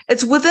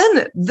 It's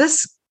within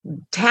this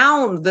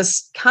town,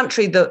 this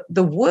country, the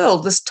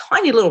world, this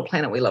tiny little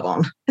planet we live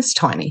on. It's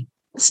tiny.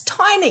 It's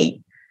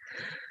tiny.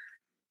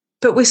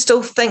 But we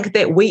still think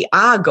that we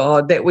are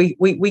God, that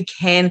we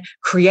can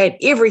create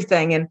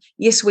everything. And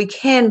yes, we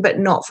can, but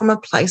not from a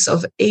place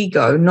of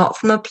ego, not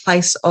from a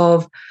place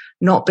of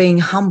not being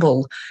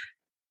humble.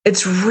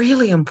 it's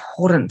really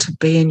important to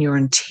be in your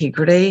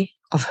integrity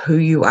of who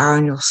you are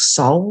in your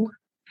soul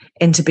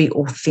and to be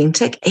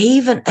authentic.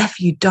 Even if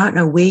you don't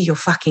know where you're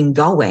fucking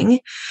going,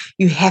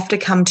 you have to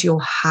come to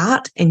your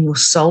heart and your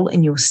soul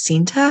and your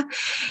center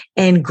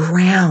and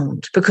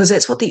ground, because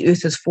that's what the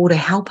earth is for, to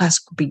help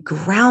us be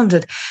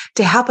grounded,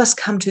 to help us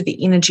come to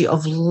the energy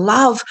of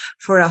love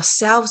for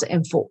ourselves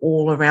and for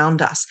all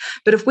around us.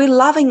 But if we're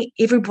loving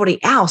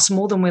everybody else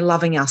more than we're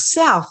loving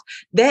ourselves,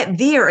 that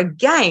there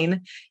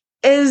again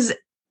is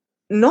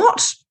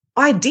not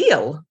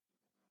ideal,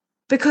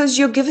 because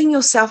you're giving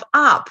yourself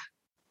up.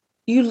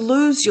 You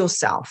lose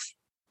yourself.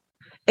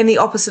 And the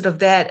opposite of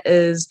that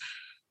is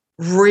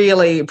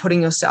really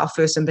putting yourself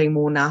first and being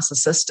more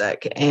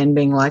narcissistic and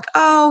being like,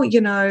 oh,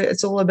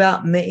 it's all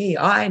about me.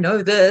 I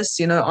know this,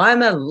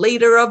 I'm a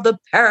leader of the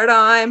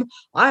paradigm.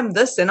 I'm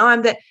this and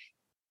I'm that.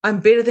 I'm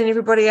better than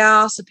everybody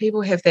else. If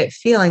people have that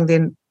feeling,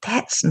 then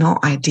that's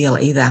not ideal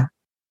either.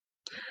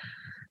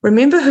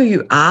 Remember who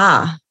you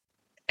are.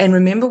 And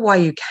remember why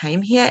you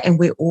came here, and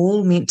we're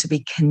all meant to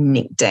be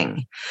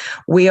connecting.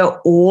 We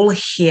are all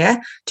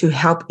here to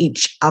help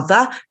each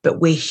other, but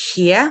we're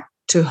here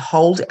to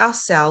hold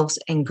ourselves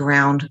and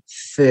ground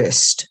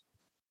first.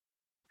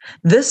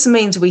 This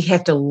means we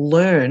have to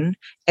learn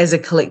as a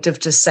collective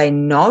to say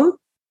no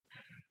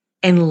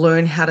and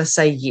learn how to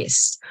say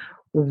yes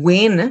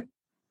when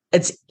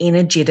it's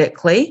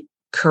energetically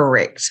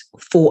correct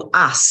for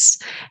us.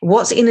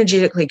 What's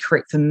energetically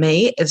correct for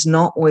me is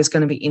not always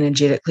going to be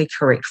energetically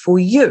correct for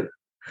you.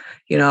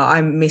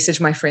 I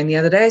messaged my friend the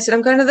other day. I said,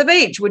 I'm going to the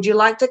beach. Would you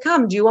like to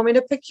come? Do you want me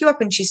to pick you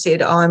up? And she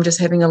said, oh, I'm just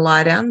having a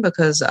lie down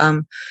because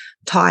I'm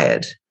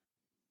tired.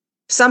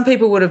 Some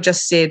people would have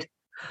just said,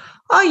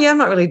 oh, yeah, I'm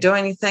not really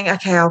doing anything.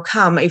 Okay, I'll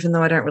come, even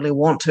though I don't really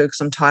want to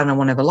because I'm tired and I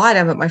want to have a lie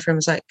down. But my friend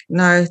was like,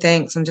 no,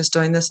 thanks. I'm just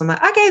doing this. I'm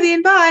like, okay,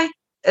 then bye.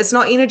 It's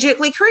not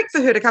energetically correct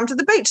for her to come to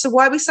the beach. So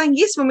why are we saying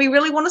yes when we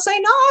really want to say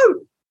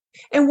no?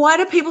 And why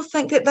do people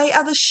think that they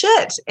are the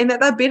shit and that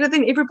they're better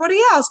than everybody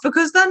else?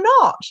 Because they're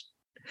not.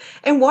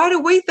 And why do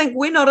we think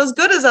we're not as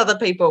good as other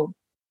people?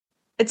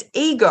 It's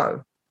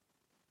ego.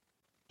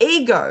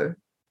 Ego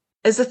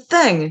is a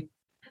thing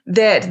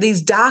that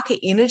these darker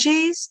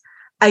energies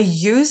are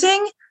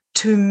using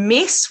to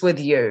mess with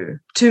you,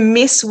 to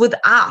mess with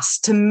us,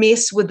 to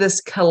mess with this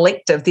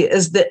collective. There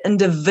is the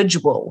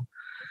individual,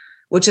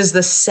 which is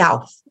the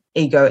self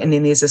ego, and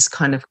then there's this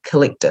kind of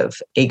collective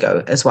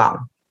ego as well.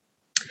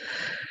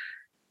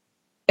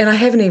 And I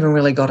haven't even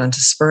really got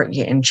into spirit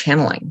yet and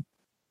channeling,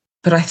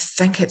 but I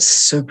think it's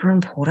super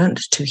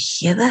important to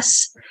hear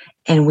this.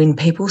 And when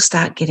people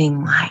start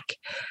getting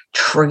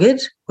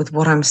triggered with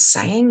what I'm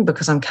saying,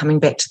 because I'm coming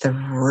back to the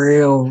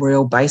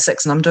real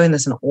basics, and I'm doing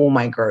this in all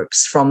my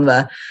groups, from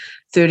the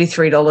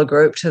 $33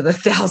 group to the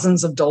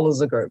thousands of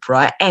dollars a group,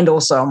 right? And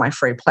also on my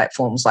free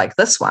platforms like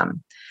this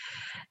one.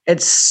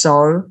 It's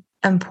so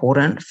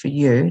important for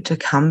you to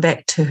come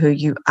back to who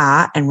you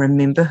are and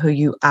remember who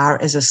you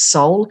are as a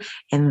soul.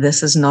 And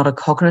this is not a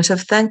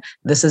cognitive thing.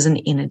 This is an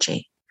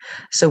energy.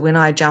 So when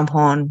I jump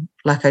on,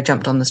 like I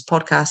jumped on this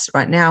podcast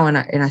right now and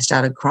I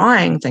started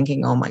crying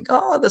thinking, oh my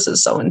God, this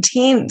is so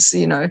intense.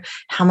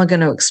 How am I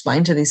going to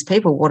explain to these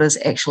people what is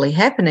actually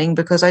happening?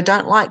 Because I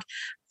don't like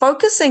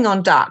focusing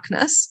on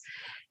darkness.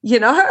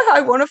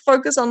 I want to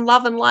focus on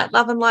love and light,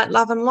 love and light,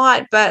 love and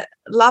light. But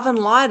love and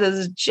light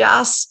is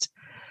just,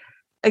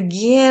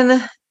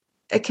 again,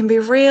 it can be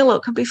real,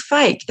 it can be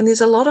fake. And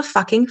there's a lot of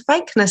fucking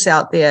fakeness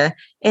out there.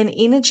 And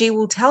energy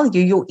will tell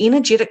you, your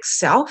energetic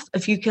self,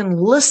 if you can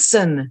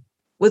listen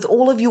with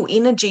all of your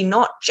energy,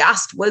 not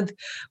just with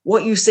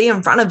what you see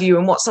in front of you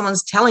and what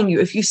someone's telling you.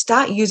 If you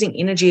start using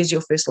energy as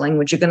your first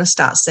language, you're going to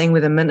start seeing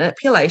where the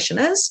manipulation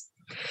is.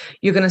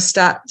 You're going to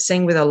start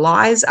seeing where the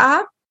lies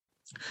are.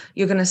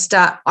 You're going to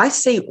start, I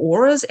see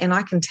auras and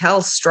I can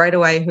tell straight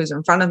away who's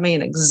in front of me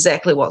and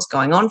exactly what's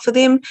going on for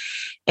them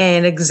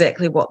and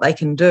exactly what they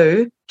can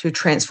do to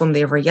transform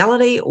their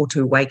reality or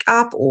to wake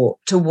up or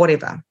to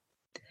whatever.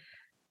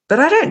 But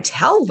I don't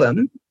tell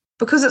them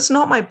because it's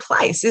not my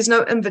place. There's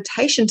no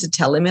invitation to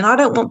tell them. And I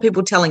don't want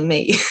people telling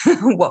me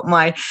what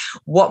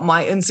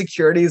my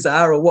insecurities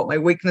are or what my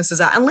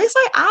weaknesses are unless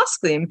I ask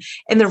them.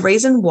 And the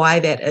reason why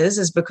that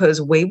is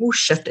because we will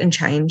shift and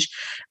change,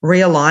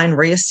 realign,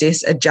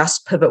 reassess,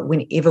 adjust, pivot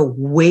whenever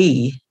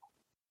we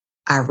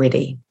are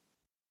ready,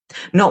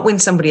 not when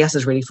somebody else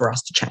is ready for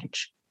us to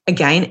change.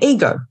 Again,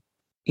 ego.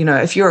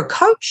 If you're a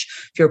coach,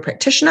 if you're a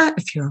practitioner,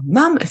 if you're a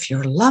mum, if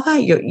you're a lover,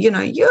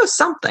 you're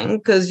something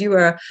because you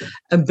are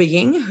a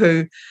being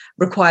who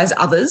requires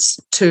others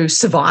to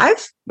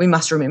survive. We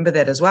must remember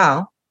that as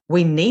well.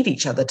 We need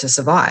each other to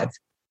survive.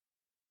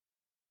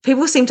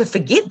 People seem to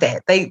forget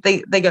that. They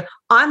go,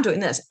 I'm doing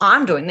this,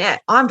 I'm doing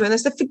that, I'm doing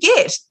this. They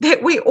forget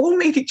that we all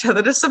need each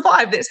other to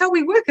survive. That's how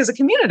we work as a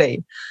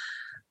community.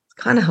 It's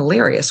kind of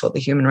hilarious what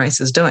the human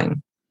race is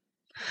doing.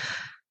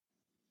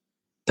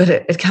 But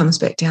it comes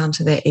back down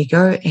to that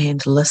ego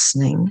and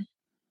listening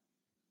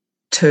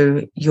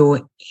to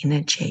your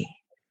energy.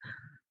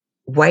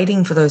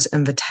 waiting for those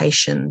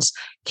invitations.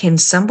 Can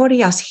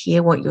somebody else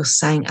hear what you're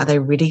saying? Are they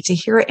ready to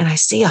hear it? And I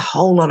see a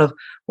whole lot of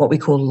what we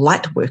call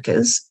light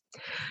workers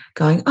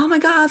going, oh my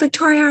God,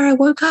 Victoria, I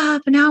woke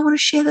up and now I want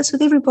to share this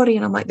with everybody.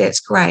 And I'm like, that's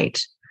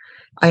great.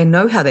 I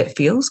know how that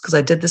feels because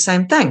I did the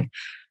same thing.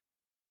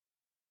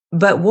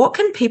 But what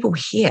can people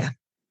hear?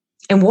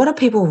 And what are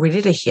people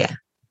ready to hear?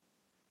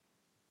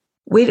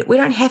 We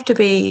don't have to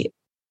be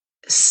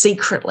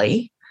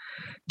secretly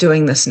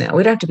doing this now.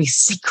 We don't have to be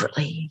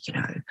secretly,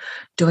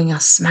 doing our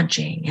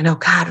smudging and our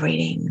card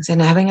readings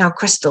and having our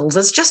crystals.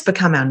 It's just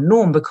become our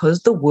norm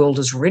because the world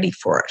is ready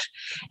for it.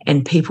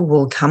 And people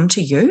will come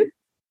to you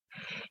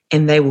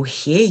and they will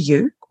hear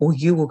you, or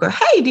you will go,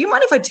 hey, do you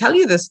mind if I tell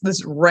you this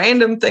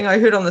random thing I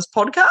heard on this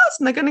podcast?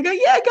 And they're going to go,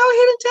 yeah, go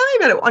ahead and tell me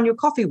about it on your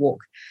coffee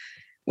walk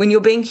when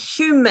you're being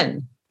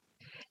human.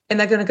 And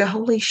they're going to go,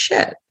 holy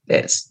shit,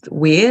 that's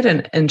weird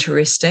and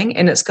interesting.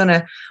 And it's going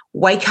to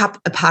wake up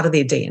a part of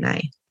their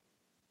DNA.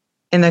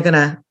 And they're going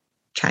to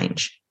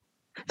change.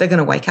 They're going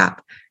to wake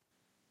up.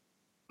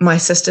 My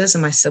sisters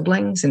and my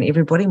siblings and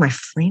everybody, my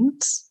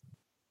friends,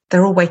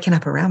 they're all waking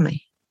up around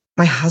me.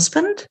 My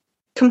husband,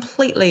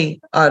 completely,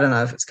 I don't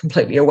know if it's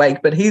completely awake,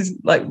 but he's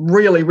like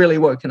really, really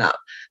woken up.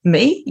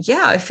 Me,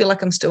 yeah, I feel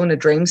like I'm still in a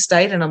dream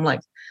state and I'm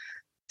like,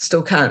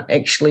 still can't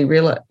actually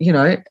really,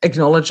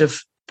 acknowledge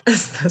if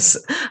is this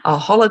a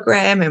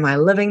hologram? Am I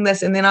living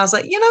this? And then I was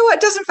like, you know what?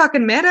 It doesn't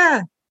fucking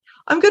matter.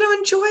 I'm going to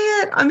enjoy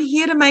it. I'm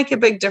here to make a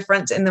big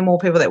difference. And the more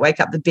people that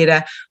wake up, the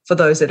better for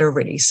those that are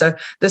ready. So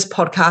this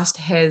podcast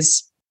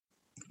has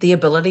the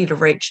ability to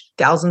reach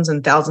thousands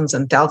and thousands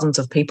and thousands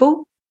of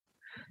people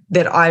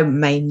that I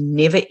may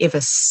never,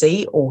 ever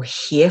see or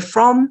hear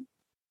from,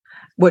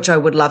 which I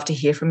would love to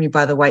hear from you,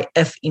 by the way,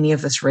 if any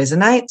of this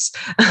resonates.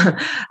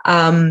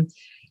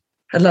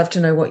 I'd love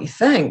to know what you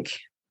think.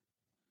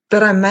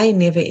 But I may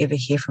never, ever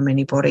hear from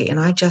anybody. And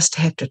I just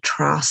have to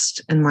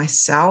trust in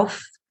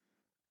myself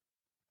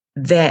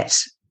that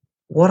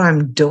what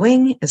I'm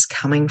doing is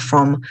coming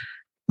from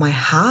my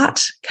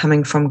heart,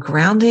 coming from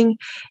grounding,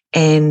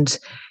 and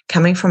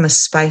coming from a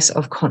space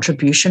of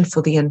contribution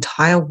for the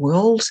entire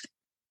world.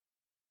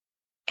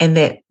 And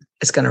that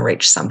is going to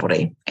reach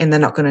somebody. And they're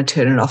not going to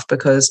turn it off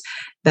because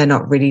they're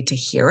not ready to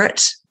hear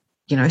it.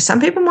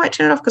 Some people might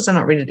turn it off because they're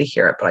not ready to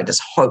hear it. But I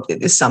just hope that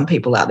there's some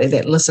people out there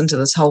that listen to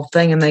this whole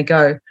thing and they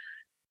go,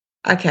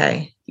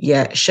 okay,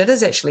 yeah, shit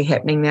is actually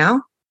happening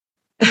now.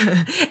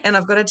 And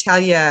I've got to tell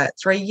you,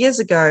 3 years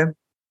ago,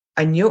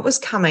 I knew it was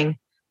coming,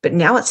 but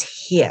now it's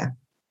here.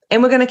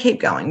 And we're going to keep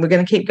going. We're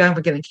going to keep going.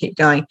 We're going to keep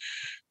going.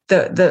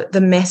 The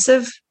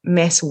massive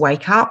mass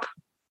wake up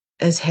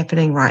is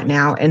happening right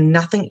now, and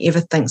nothing ever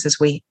happens as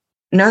we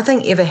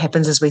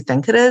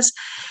think it is.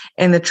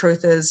 And the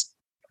truth is,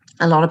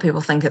 a lot of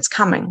people think it's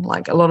coming.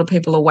 Like a lot of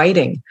people are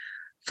waiting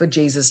for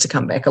Jesus to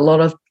come back. A lot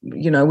of,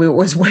 we're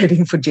always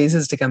waiting for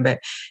Jesus to come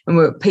back.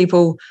 And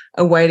people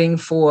are waiting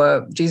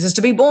for Jesus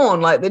to be born,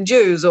 like the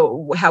Jews,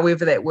 or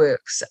however that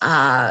works.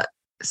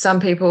 Some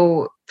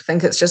people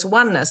think it's just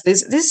oneness.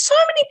 There's so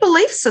many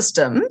belief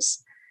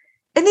systems,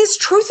 and there's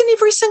truth in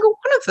every single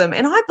one of them.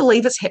 And I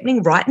believe it's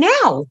happening right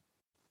now.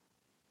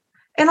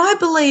 And I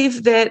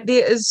believe that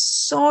there is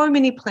so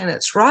many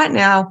planets right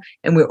now,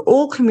 and we're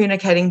all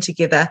communicating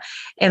together.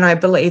 And I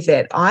believe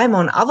that I'm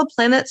on other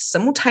planets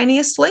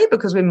simultaneously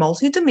because we're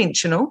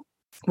multidimensional.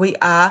 We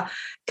are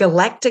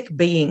galactic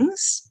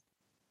beings,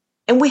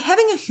 and we're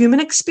having a human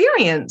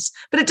experience.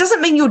 But it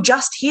doesn't mean you're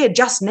just here,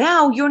 just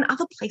now. You're in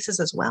other places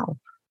as well.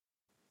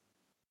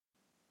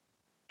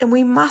 And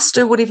we must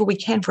do whatever we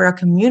can for our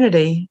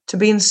community to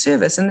be in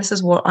service. And this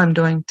is what I'm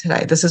doing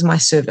today. This is my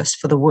service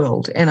for the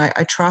world. And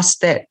I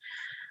trust that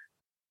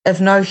if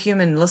no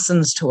human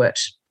listens to it,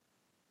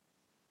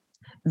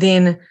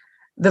 then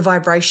the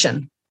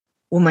vibration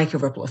will make a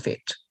ripple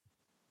effect.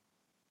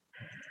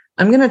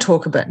 I'm going to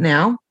talk a bit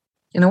now,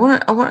 and I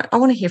want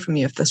to hear from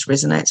you if this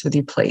resonates with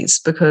you, please,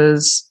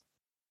 because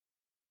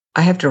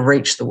I have to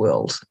reach the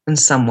world in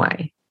some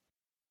way.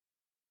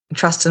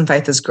 Trust and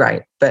faith is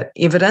great, but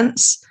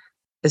evidence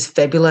is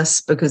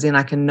fabulous because then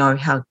I can know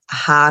how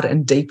hard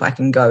and deep I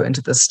can go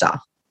into this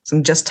stuff. So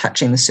I'm just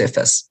touching the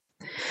surface.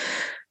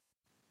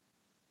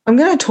 I'm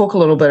going to talk a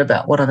little bit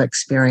about what I've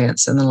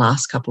experienced in the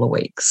last couple of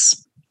weeks.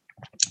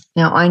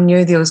 Now, I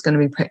knew there was going to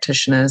be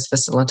practitioners,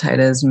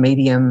 facilitators,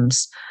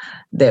 mediums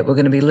that were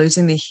going to be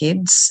losing their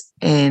heads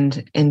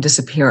and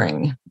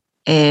disappearing,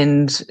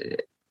 and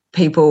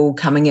people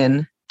coming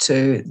in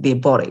to their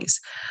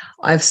bodies.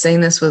 I've seen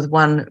this with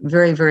one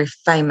very, very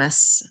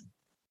famous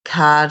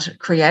card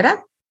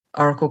creator,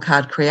 oracle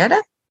card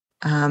creator.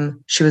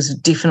 She was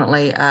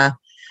definitely a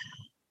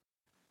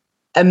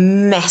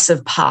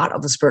massive part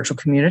of the spiritual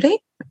community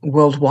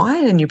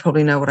worldwide, and you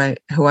probably know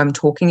who I'm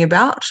talking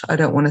about. I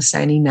don't want to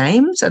say any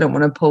names. I don't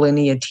want to pull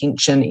any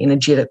attention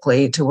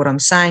energetically to what I'm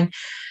saying,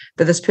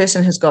 but this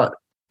person has got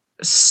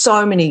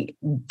so many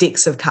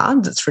decks of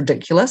cards. It's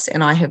ridiculous,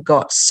 and I have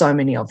got so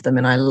many of them,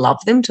 and I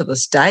love them to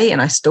this day,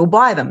 and I still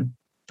buy them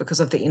because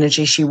of the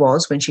energy she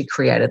was when she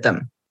created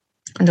them,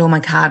 and all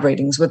my card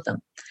readings with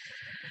them.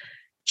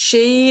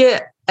 She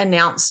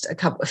announced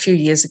a few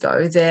years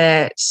ago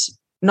that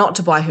not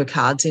to buy her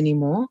cards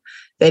anymore,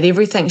 that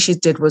everything she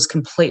did was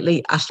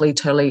completely, utterly,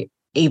 totally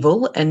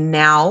evil, and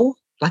now,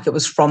 like, it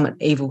was from an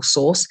evil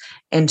source,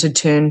 and to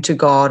turn to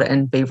God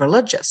and be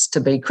religious,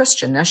 to be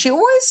Christian. Now, she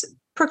always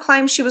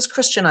proclaimed she was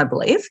Christian, I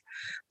believe,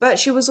 but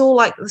she was all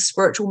like the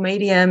spiritual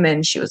medium,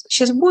 and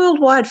she's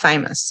worldwide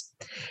famous.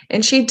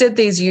 And she did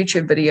these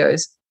YouTube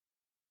videos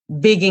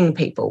begging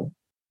people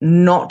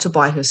not to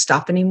buy her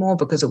stuff anymore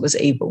because it was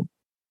evil,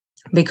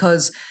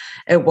 because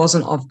it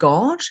wasn't of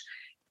God,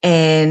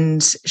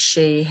 and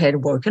she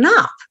had woken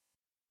up,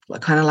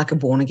 like kind of like a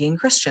born-again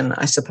Christian,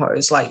 I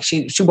suppose. Like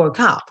she woke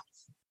up.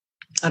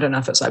 I don't know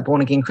if it's like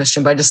born-again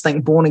Christian, but I just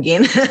think born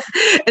again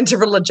into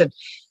religion.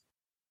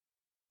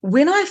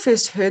 When I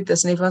first heard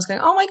this and everyone's going,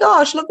 oh my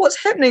gosh, look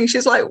what's happening.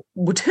 She's like,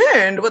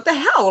 turned, what the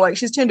hell? Like,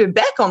 she's turned her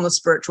back on the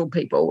spiritual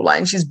people, like,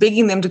 and she's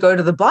begging them to go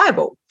to the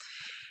Bible.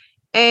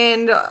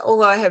 And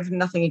although I have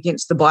nothing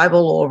against the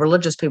Bible or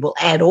religious people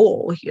at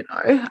all,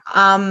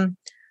 I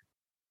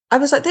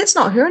was like, that's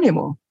not her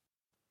anymore.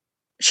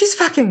 She's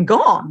fucking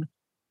gone.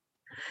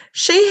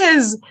 She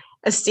has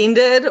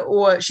ascended,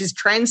 or she's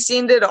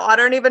transcended, or I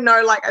don't even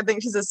know, like, I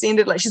think she's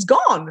ascended, like, she's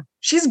gone.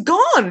 She's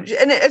gone.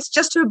 And it's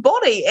just her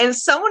body. And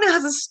someone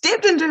has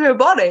stepped into her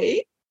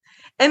body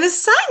and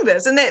is saying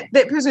this. And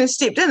that person who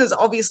stepped in is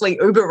obviously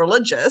uber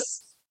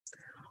religious.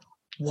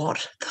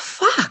 What the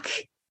fuck?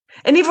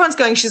 And everyone's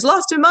going, she's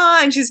lost her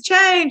mind, she's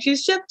changed,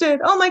 she's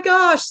shifted, oh my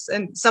gosh.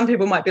 And some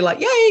people might be like,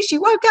 yay, she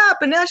woke up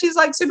and now she's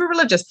like super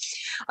religious.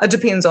 It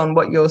depends on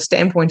what your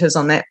standpoint is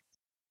on that.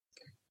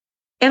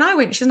 And I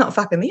went, she's not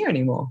fucking there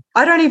anymore.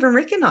 I don't even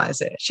recognize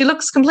her. She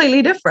looks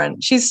completely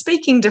different. She's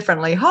speaking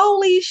differently.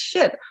 Holy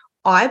shit.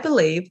 I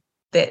believe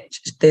that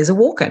there's a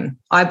walk-in.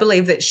 I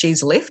believe that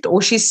she's left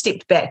or she's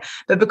stepped back.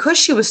 But because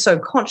she was so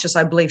conscious,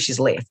 I believe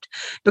she's left.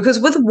 Because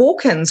with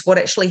walk-ins, what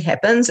actually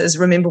happens is,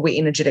 remember, we're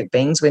energetic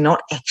beings. We're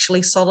not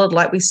actually solid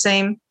like we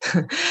seem.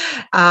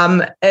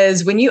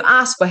 Is when you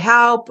ask for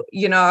help,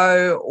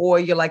 or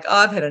you're like, oh,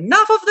 I've had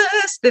enough of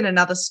this, then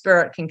another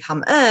spirit can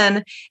come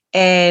in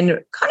and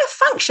kind of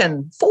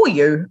function for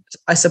you,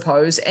 I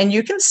suppose, and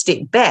you can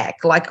step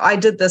back. Like I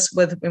did this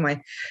when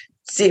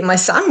my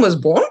son was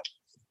born.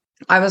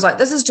 I was like,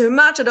 this is too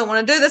much. I don't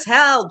want to do this.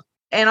 Help.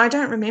 And I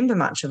don't remember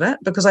much of it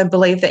because I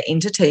believe that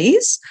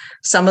entities,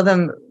 some of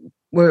them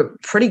were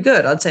pretty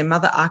good. I'd say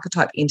mother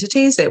archetype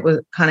entities that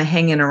were kind of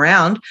hanging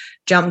around,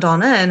 jumped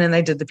on in and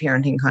they did the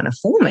parenting kind of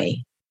for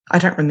me. I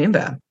don't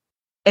remember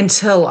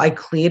until I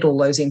cleared all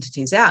those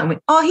entities out and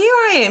went, oh, here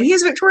I am.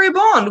 Here's Victoria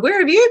Bond. Where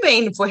have you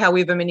been for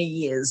however many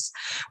years?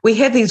 We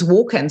have these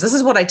walk-ins. This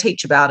is what I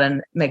teach about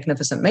in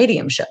Magnificent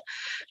Mediumship.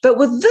 But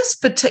with this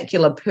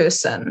particular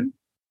person,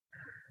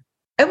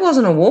 it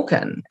wasn't a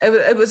walk-in.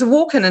 It was a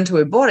walk-in into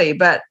her body,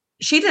 but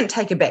she didn't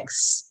take a back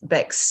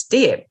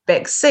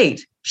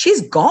seat.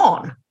 She's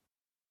gone.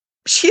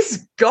 She's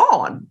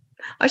gone.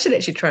 I should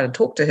actually try to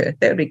talk to her.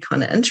 That would be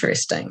kind of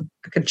interesting.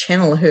 I could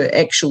channel her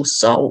actual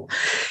soul.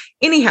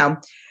 Anyhow,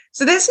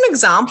 so that's an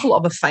example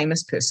of a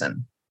famous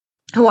person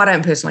who I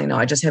don't personally know.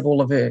 I just have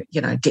all of her,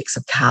 decks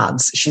of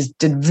cards. She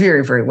did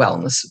very, very well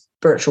in the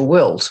spiritual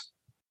world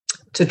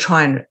to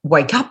try and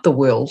wake up the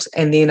world.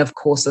 And then, of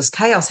course, this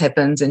chaos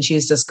happens and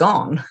she's just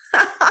gone.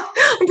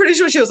 I'm pretty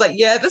sure she was like,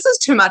 yeah, this is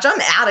too much. I'm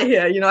out of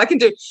here. I can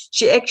do,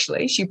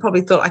 she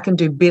probably thought I can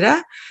do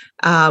better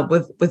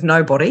with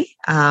nobody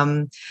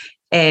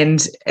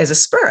and as a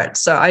spirit.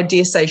 So I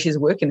dare say she's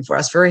working for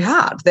us very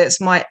hard.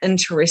 That's my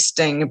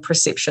interesting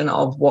perception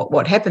of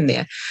what happened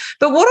there.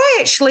 But what I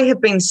actually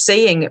have been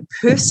seeing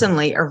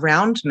personally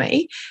around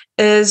me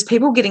is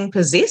people getting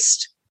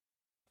possessed,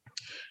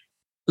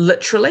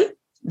 literally.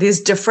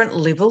 There's different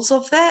levels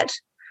of that.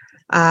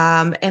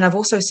 And I've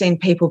also seen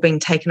people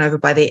being taken over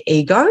by their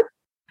ego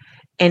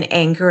and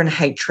anger and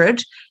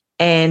hatred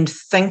and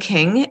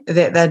thinking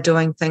that they're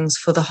doing things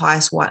for the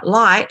highest white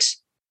light.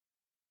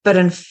 But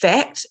in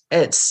fact,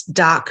 it's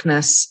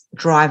darkness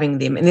driving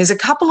them. And there's a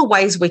couple of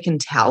ways we can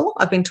tell.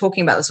 I've been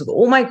talking about this with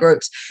all my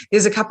groups.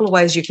 There's a couple of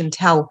ways you can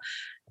tell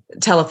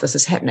if this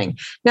is happening.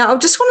 Now, I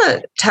just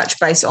want to touch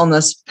base on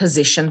this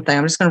possession thing.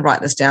 I'm just going to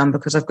write this down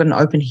because I've got an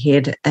open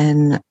head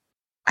in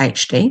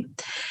HD.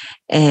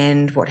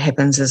 And what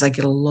happens is I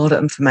get a lot of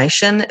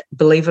information.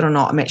 Believe it or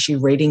not, I'm actually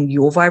reading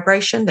your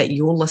vibration that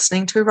you're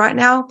listening to right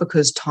now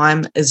because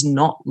time is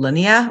not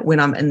linear when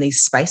I'm in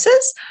these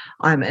spaces.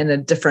 I'm in a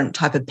different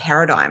type of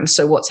paradigm.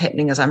 So what's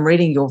happening is I'm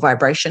reading your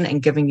vibration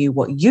and giving you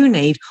what you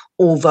need,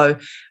 although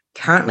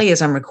currently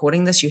as I'm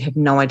recording this, you have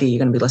no idea you're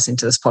going to be listening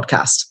to this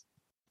podcast.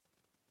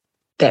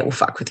 That will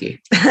fuck with you.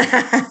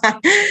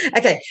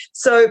 Okay,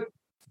 so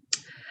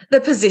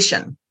the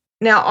possession.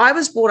 Now, I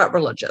was brought up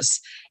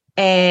religious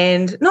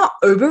and not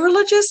uber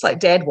religious, like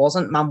dad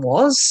wasn't, mum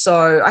was.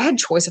 So I had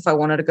choice if I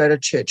wanted to go to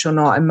church or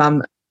not. And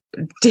mum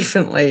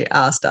definitely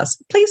asked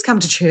us, please come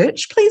to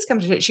church. Please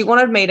come to church. She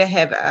wanted me to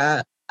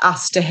have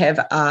us to have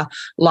a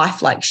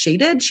life like she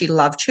did. She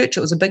loved church.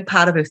 It was a big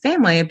part of her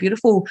family, a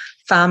beautiful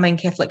farming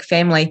Catholic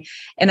family.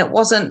 And it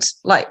wasn't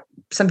like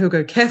some people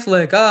go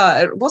Catholic.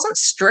 It wasn't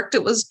strict.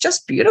 It was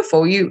just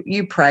beautiful.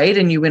 You prayed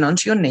and you went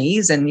onto your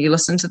knees and you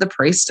listened to the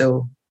priest,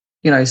 or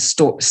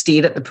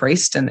stared at the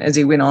priest, and as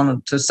he went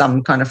on to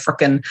some kind of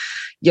frickin',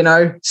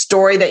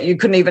 story that you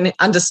couldn't even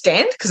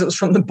understand because it was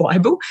from the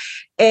Bible,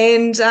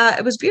 and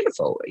it was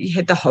beautiful. You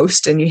had the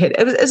host, and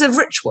it was a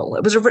ritual.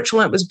 It was a ritual,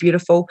 and it was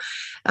beautiful,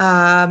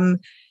 and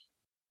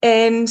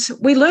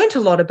we learned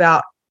a lot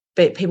about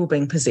people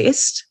being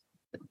possessed.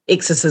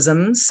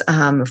 Exorcisms.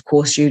 Of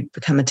course, you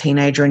become a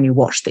teenager and you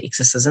watch The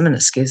Exorcism and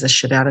it scares the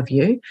shit out of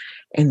you.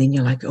 And then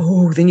you're like,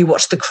 oh, then you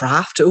watch The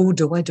Craft. Oh,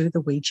 do I do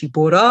the Ouija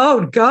board?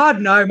 Oh, God,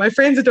 no. My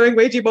friends are doing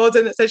Ouija boards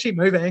and it's actually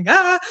moving.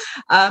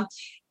 But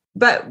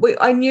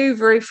I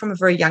knew from a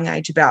very young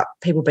age about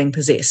people being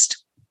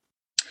possessed.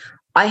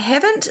 I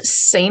haven't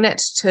seen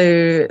it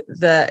to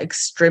the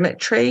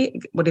extremity,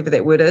 whatever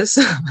that word is,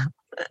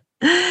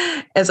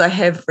 as I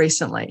have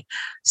recently.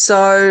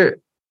 So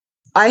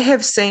I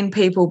have seen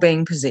people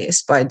being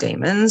possessed by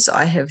demons.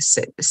 I have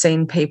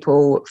seen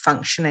people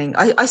functioning.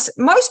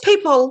 Most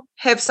people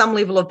have some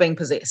level of being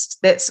possessed.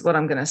 That's what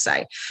I'm going to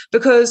say.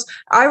 Because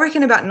I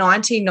reckon about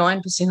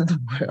 99% of the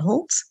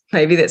world,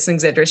 maybe that's an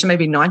exaggeration,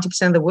 maybe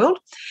 90% of the world,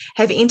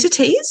 have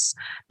entities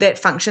that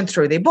function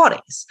through their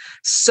bodies.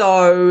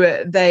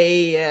 So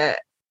they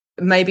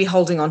may be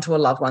holding on to a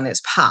loved one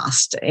that's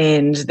passed,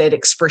 and that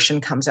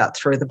expression comes out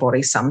through the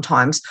body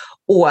sometimes.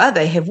 Or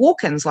they have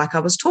walk-ins, like I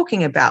was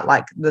talking about,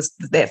 like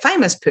that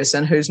famous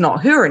person who's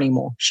not her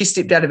anymore. She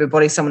stepped out of her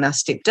body, someone else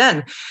stepped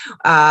in.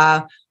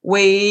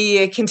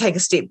 We can take a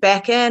step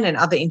back in, and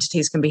other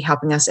entities can be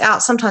helping us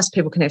out. Sometimes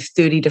people can have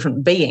 30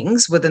 different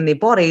beings within their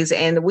bodies,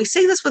 and we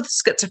see this with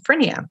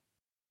schizophrenia.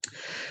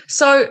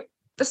 So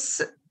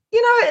this,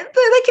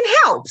 they can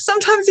help.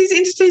 Sometimes these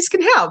entities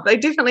can help. They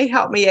definitely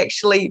helped me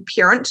actually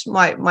parent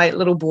my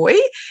little boy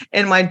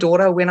and my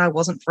daughter when I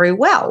wasn't very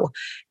well,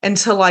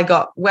 until I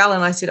got well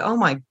and I said, oh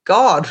my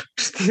God,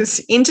 there's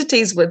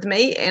entities with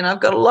me and I've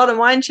got a lot of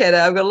mind chatter.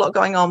 I've got a lot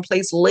going on.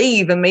 Please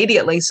leave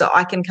immediately so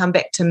I can come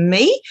back to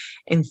me,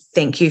 and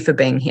thank you for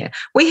being here.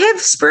 We have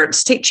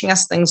spirits teaching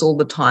us things all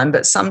the time,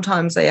 but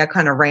sometimes they are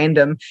kind of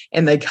random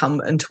and they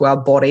come into our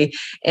body,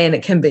 and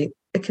it can be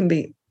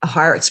a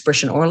higher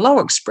expression or a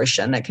lower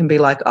expression. It can be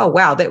like, oh,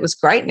 wow, that was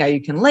great. Now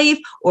you can leave.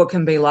 Or it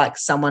can be like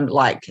someone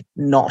like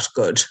not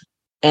good.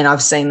 And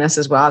I've seen this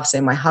as well. I've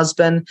seen my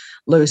husband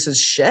lose his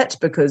shit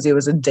because there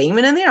was a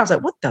demon in there. I was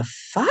like, what the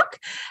fuck?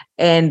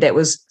 And that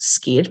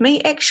scared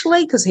me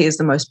actually, because he is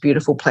the most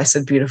beautiful,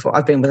 placid, beautiful.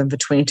 I've been with him for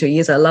 22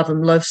 years. I love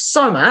him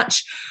so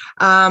much.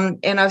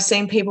 And I've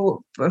seen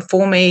people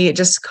before me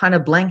just kind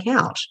of blank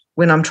out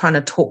when I'm trying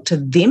to talk to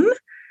them,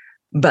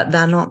 but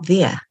they're not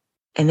there.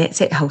 And that's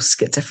that whole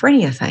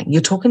schizophrenia thing.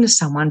 You're talking to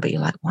someone, but you're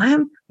like,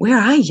 where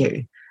are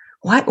you?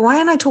 Why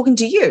aren't I talking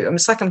to you?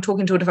 It's like I'm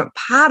talking to a different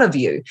part of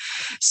you.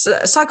 So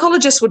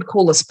psychologists would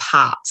call us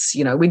parts.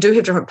 We do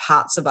have different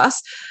parts of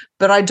us,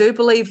 but I do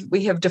believe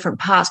we have different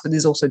parts, but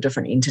there's also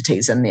different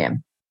entities in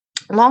there.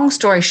 Long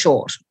story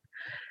short,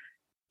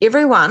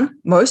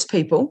 most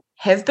people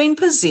have been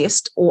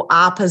possessed or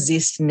are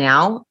possessed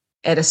now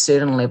at a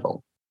certain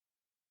level.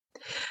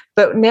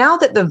 But now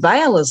that the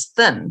veil is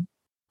thin,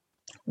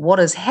 what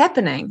is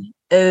happening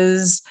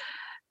is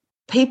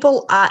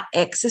people are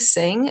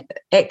accessing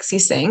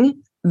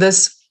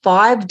this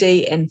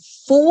 5D and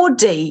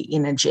 4D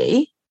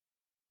energy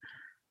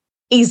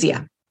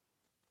easier.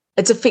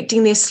 It's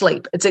affecting their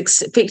sleep. It's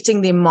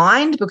affecting their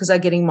mind because they're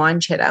getting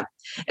mind chatter.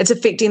 It's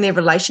affecting their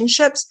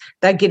relationships.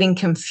 They're getting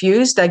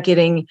confused. They're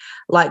getting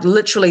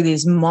literally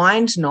these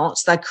mind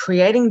knots. They're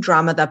creating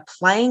drama. They're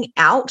playing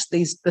out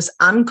this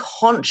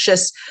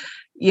unconscious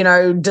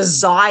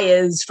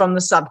desires from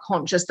the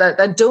subconscious.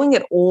 They're doing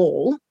it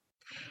all,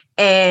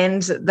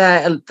 and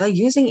they're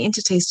using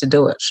entities to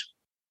do it.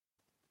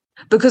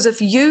 Because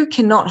if you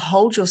cannot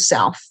hold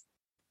yourself,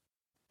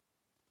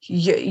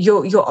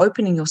 you're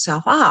opening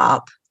yourself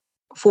up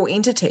for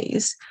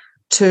entities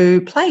to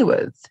play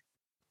with.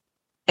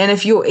 And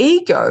if your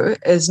ego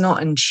is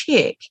not in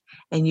check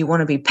and you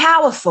want to be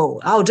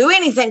powerful, I'll do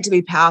anything to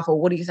be powerful,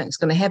 what do you think is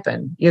going to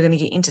happen? You're going to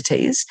get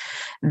entities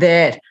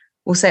that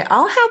will say,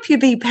 I'll help you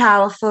be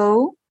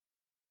powerful,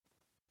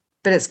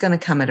 but it's going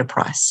to come at a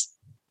price.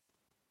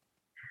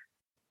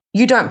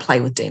 You don't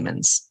play with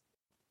demons.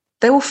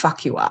 They will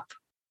fuck you up.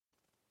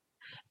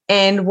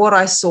 And what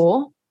I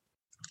saw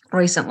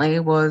recently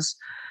was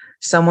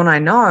someone I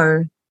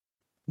know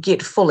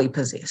get fully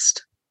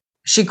possessed.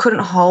 She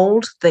couldn't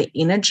hold the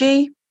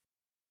energy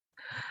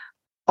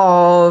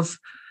of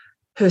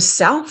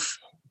herself.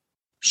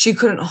 She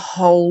couldn't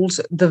hold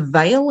the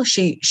veil.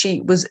 She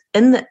was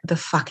in the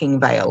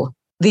fucking veil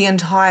the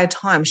entire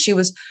time. She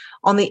was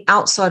on the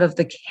outside of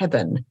the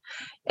cabin.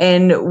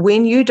 And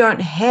when you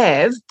don't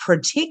have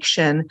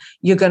protection,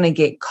 you're going to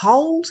get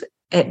cold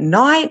at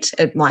night.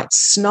 It might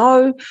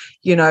snow.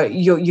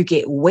 You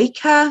get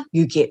weaker.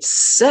 You get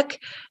sick.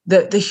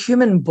 the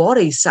human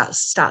body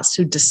starts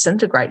to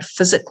disintegrate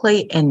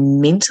physically and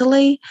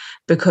mentally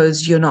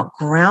because you're not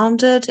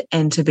grounded.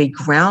 And to be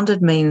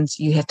grounded means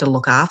you have to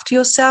look after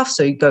yourself.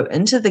 So you go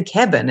into the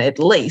cabin, at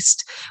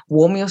least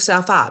warm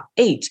yourself up,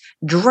 eat,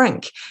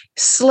 drink,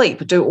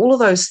 sleep, do all of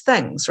those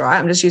things, right?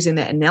 I'm just using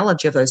that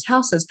analogy of those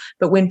houses.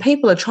 But when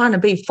people are trying to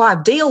be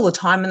 5D all the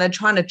time, and they're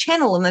trying to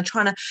channel, and they're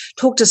trying to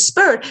talk to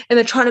spirit, and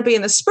they're trying to be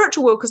in the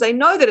spiritual world because they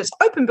know that it's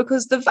open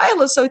because the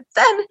veil is so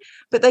thin,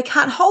 but they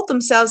can't hold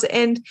themselves,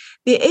 and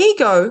their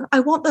ego, I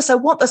want this, I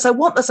want this, I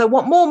want this, I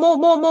want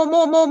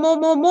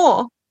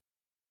more.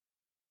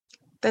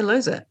 They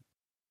lose it.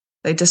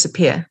 They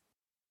disappear.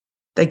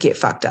 They get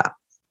fucked up.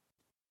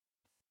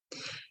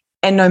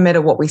 And no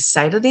matter what we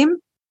say to them,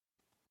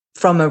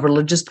 from a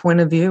religious point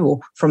of view, or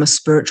from a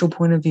spiritual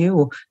point of view,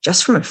 or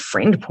just from a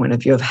friend point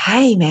of view of,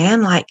 hey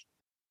man, like,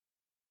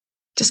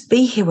 just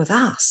be here with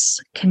us,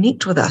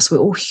 connect with us. We're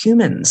all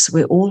humans.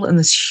 We're all in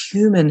this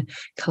human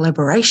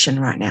collaboration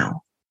right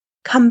now.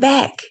 Come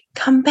back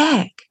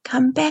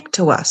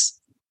to us.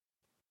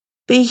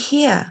 Be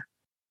here.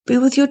 Be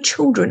with your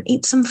children.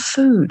 Eat some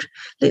food.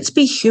 Let's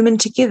be human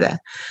together.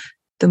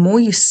 The more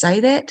you say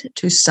that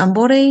to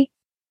somebody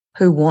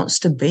who wants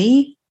to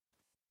be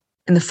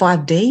in the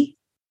 5D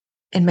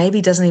and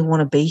maybe doesn't even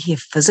want to be here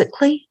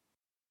physically,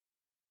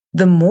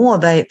 the more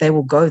they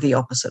will go the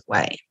opposite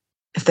way.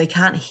 If they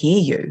can't hear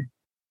you,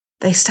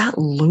 they start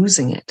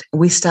losing it.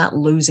 We start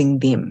losing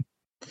them.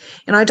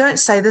 And I don't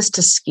say this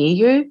to scare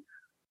you,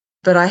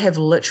 but I have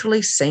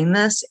literally seen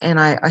this.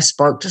 And I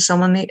spoke to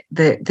someone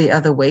the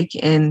other week,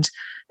 and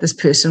this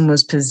person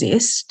was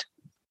possessed.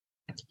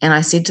 And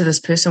I said to this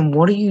person,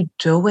 what are you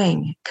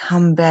doing?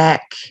 Come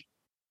back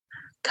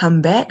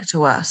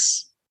to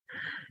us.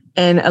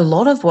 And a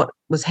lot of what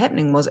was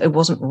happening was it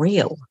wasn't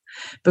real,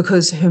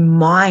 because her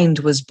mind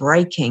was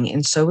breaking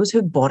and so was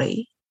her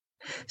body.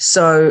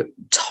 So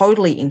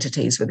totally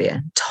entities were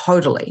there,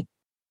 totally.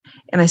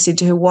 And I said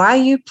to her, why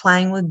are you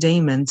playing with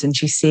demons? And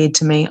she said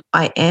to me,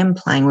 I am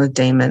playing with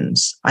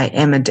demons. I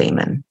am a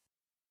demon.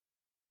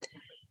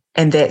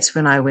 And that's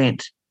when I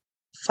went,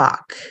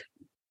 fuck.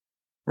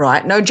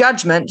 Right? No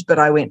judgment, but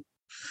I went,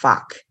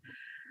 fuck.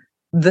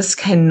 This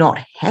cannot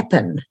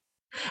happen.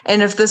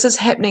 And if this is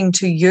happening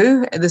to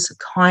you, this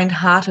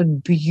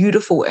kind-hearted,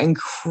 beautiful,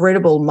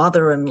 incredible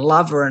mother and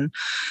lover and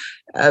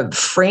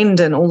friend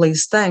and all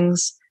these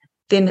things,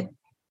 then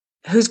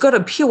who's got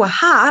a pure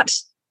heart,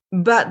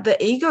 but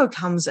the ego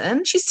comes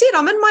in. She said,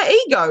 I'm in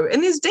my ego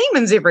and there's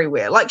demons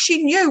everywhere. Like,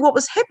 she knew what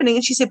was happening,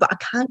 and she said, but I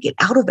can't get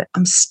out of it.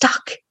 I'm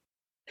stuck.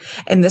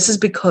 And this is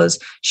because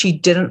she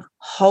didn't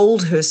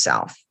hold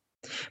herself.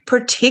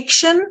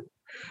 Protection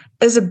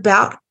is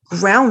about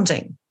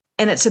grounding,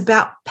 and it's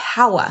about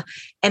power,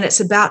 and it's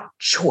about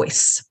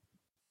choice.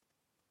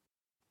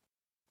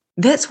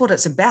 That's what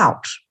it's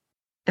about.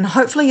 And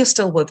hopefully you're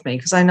still with me,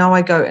 because I know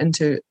I go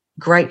into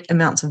great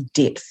amounts of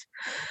depth.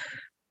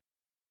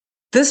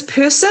 This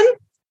person,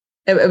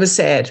 it was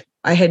sad.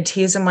 I had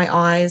tears in my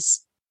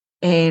eyes,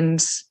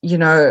 and, you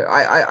know,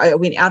 I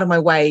went out of my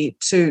way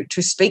to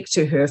speak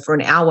to her for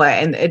an hour,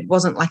 and it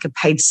wasn't like a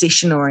paid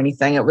session or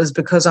anything. It was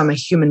because I'm a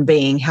human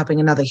being helping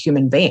another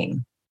human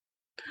being.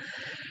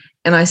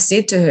 And I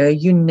said to her,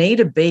 you need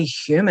to be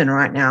human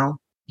right now.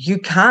 You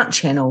can't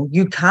channel.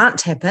 You can't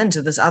tap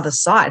into this other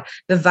side.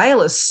 The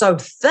veil is so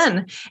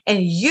thin,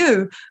 and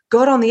you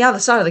got on the other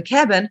side of the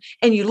cabin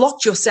and you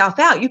locked yourself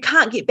out. You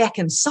can't get back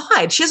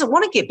inside. She doesn't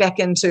want to get back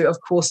into,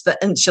 of course, the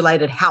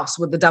insulated house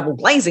with the double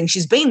glazing.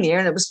 She's been there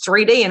and it was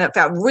 3D and it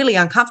felt really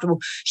uncomfortable.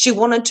 She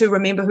wanted to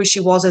remember who she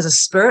was as a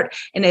spirit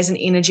and as an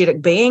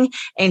energetic being.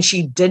 And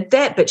she did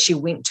that, but she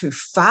went too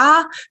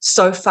far,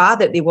 so far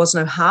that there was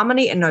no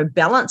harmony and no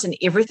balance. And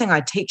everything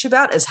I teach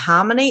about is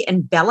harmony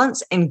and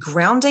balance and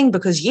grounding,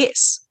 because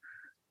yes,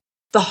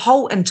 the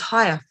whole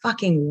entire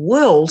fucking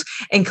world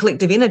and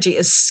collective energy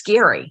is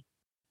scary.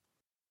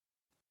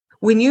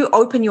 When you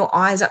open your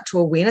eyes up to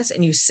awareness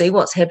and you see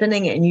what's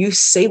happening and you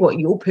see what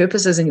your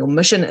purpose is and your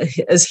mission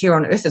is here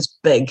on earth, is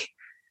big.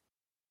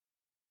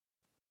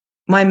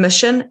 My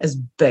mission is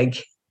big.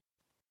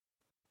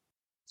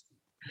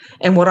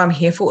 And what I'm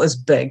here for is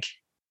big.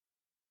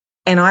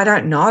 And I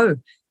don't know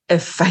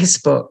if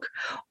Facebook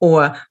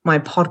or my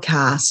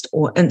podcast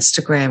or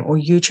Instagram or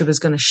YouTube is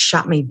going to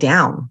shut me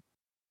down,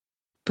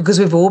 because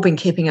we've all been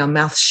keeping our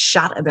mouths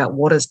shut about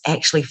what is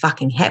actually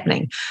fucking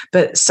happening.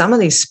 But some of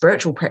these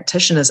spiritual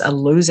practitioners are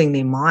losing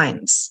their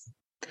minds.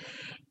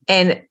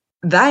 And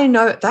they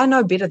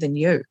know better than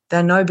you.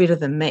 They know better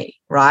than me,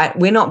 right?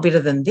 We're not better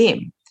than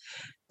them.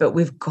 But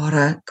we've got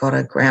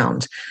to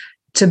ground.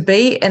 To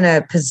be in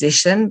a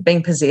position,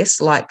 being possessed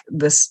like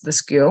this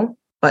girl,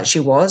 like she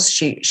was,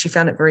 she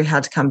found it very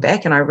hard to come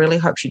back. And I really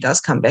hope she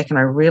does come back. And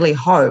I really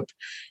hope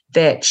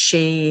that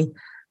she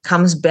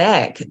comes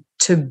back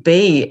to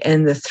be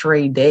in the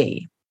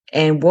 3D.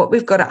 And what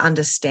we've got to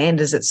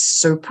understand is it's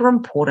super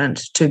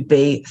important to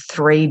be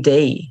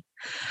 3D.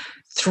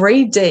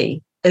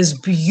 3D is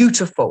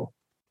beautiful.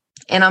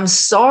 And I'm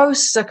so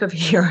sick of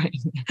hearing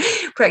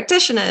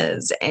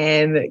practitioners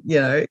and,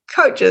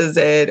 coaches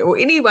or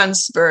anyone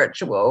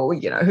spiritual,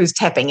 who's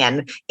tapping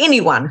in,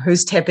 anyone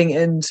who's tapping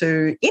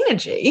into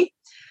energy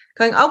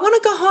going, I want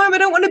to go home. I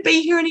don't want to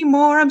be here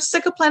anymore. I'm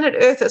sick of planet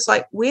Earth. It's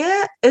like,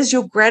 where is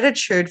your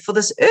gratitude for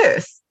this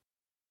earth?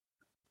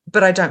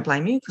 But I don't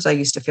blame you, because I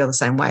used to feel the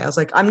same way. I was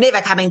like, I'm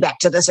never coming back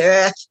to this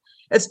earth.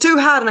 It's too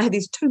hard. And I had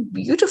these two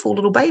beautiful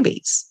little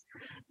babies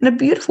and a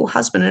beautiful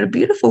husband and a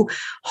beautiful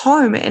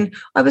home. And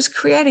I was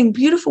creating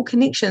beautiful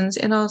connections.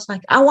 And I was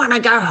like, I want to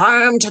go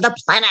home to the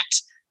planet.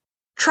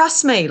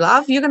 Trust me,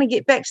 love, you're going to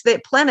get back to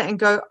that planet and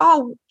go,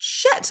 oh,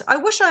 shit, I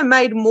wish I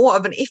made more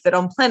of an effort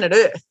on planet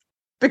Earth,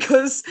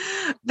 because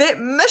that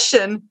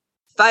mission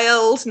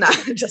failed. No,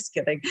 just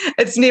kidding.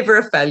 It's never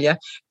a failure.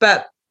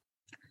 But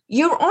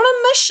you're on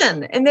a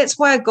mission. And that's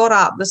why I got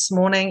up this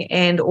morning.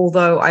 And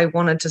although I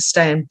wanted to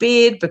stay in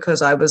bed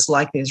because I was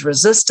like, there's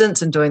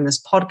resistance in doing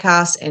this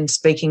podcast and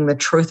speaking the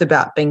truth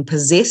about being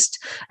possessed,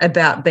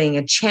 about being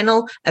a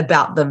channel,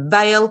 about the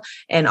veil.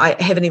 And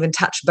I haven't even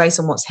touched base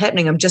on what's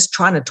happening. I'm just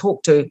trying to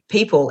talk to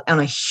people on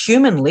a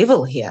human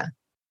level here,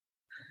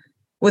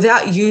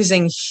 without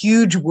using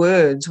huge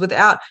words,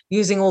 without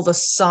using all the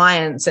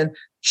science, and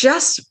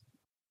just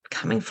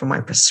coming from my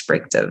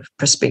perspective,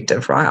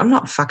 right? I'm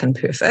not fucking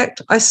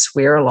perfect. I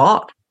swear a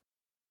lot,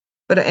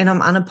 and I'm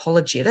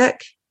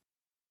unapologetic.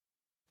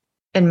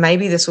 And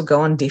maybe this will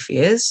go on deaf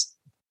ears.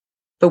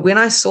 But when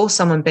I saw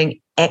someone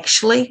being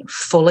actually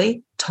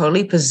fully,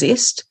 totally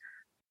possessed,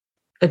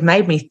 it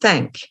made me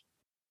think,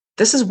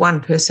 this is one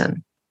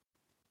person.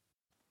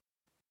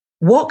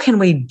 What can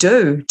we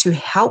do to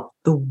help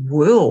the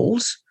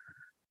world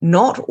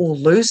not all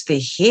lose their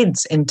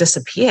heads and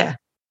disappear?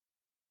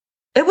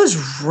 It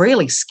was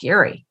really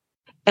scary.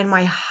 And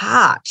my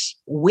heart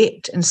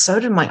wept, and so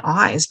did my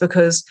eyes,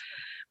 because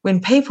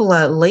when people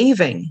are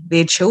leaving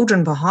their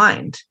children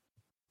behind,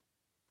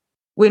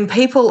 when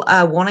people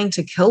are wanting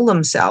to kill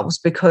themselves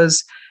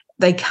because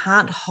they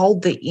can't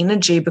hold the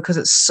energy because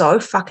it's so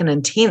fucking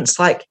intense,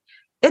 like,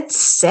 it's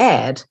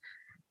sad.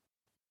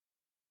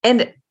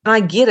 And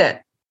I get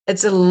it.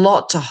 It's a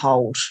lot to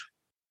hold.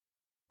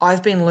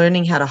 I've been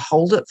learning how to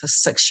hold it for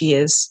 6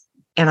 years,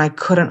 and I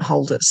couldn't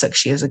hold it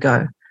 6 years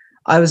ago.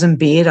 I was in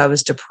bed, I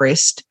was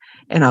depressed,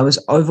 and I was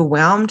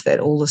overwhelmed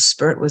that all the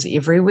spirit was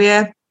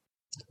everywhere,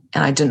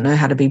 and I didn't know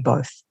how to be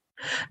both.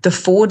 The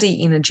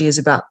 4D energy is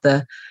about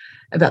the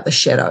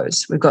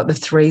shadows. We've got the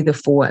 3, the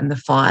 4, and the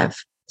 5.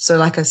 So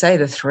like I say,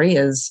 the 3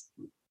 is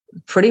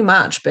pretty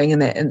much being in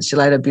that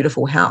insulated,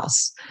 beautiful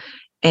house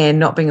and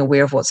not being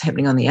aware of what's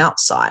happening on the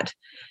outside.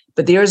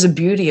 But there is a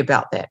beauty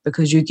about that,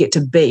 because you get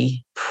to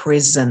be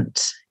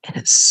present, and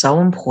it's so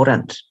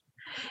important.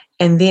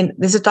 And then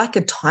there's like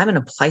a time and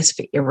a place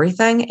for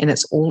everything, and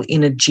it's all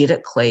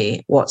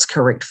energetically what's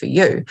correct for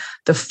you.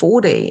 The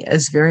 4D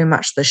is very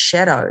much the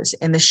shadows,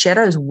 and the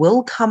shadows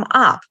will come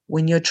up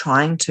when you're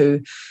trying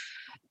to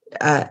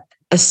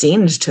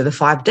ascend to the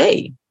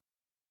 5D.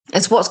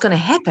 It's what's going to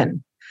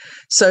happen.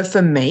 So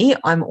for me,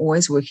 I'm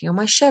always working on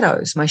my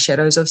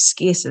shadows of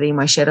scarcity,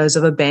 my shadows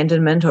of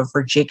abandonment, of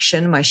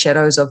rejection, my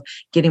shadows of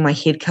getting my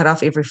head cut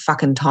off every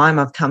fucking time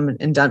I've come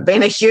and done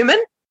being a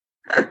human.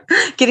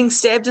 Getting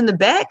stabbed in the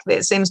back,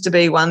 that seems to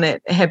be one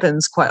that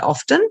happens quite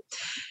often.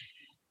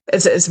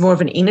 It's more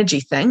of an energy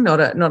thing, not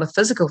a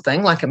physical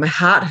thing. Like, my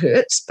heart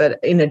hurts, but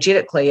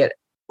energetically it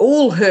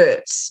all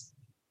hurts.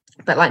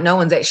 But like, no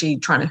one's actually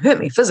trying to hurt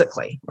me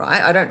physically,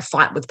 right? I don't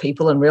fight with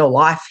people in real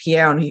life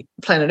here on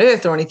planet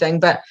Earth or anything,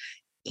 but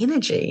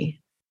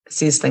energy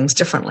says things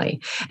differently.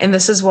 And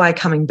this is why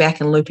coming back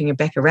and looping it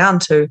back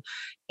around to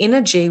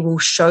energy will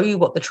show you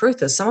what the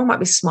truth is. Someone might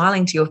be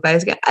smiling to your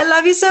face, going, I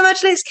love you so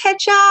much, let's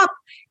catch up.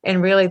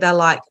 And really they're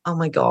like, oh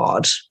my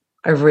God,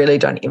 I really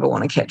don't ever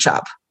want to catch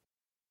up.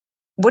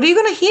 What are you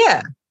going to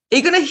hear? Are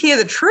you going to hear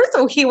the truth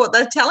or hear what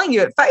they're telling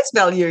you at face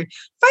value?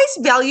 Face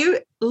value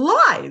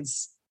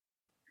lies.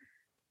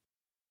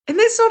 And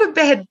that's not a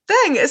bad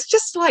thing. It's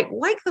just like,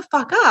 wake the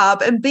fuck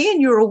up and be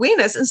in your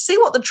awareness and see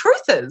what the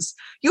truth is.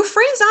 Your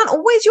friends aren't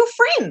always your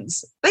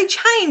friends. They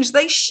change,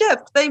 they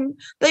shift,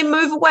 they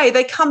move away,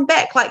 they come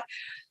back. Like,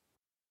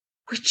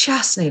 we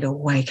just need to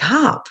wake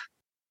up.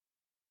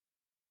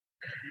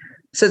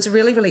 So it's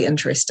really, really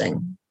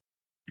interesting.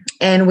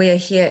 And we're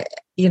here,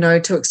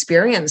 to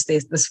experience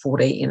this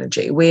 4D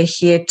energy. We're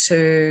here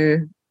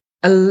to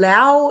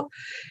allow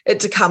it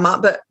to come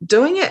up, but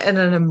doing it in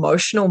an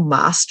emotional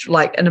master,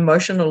 like an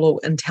emotional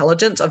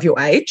intelligence of your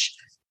age.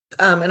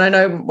 And I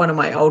know one of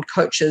my old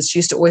coaches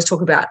used to always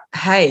talk about,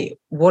 hey,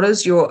 what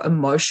is your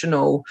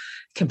emotional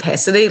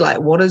capacity?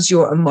 Like, what is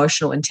your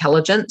emotional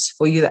intelligence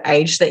for you, the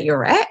age that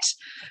you're at?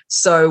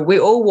 So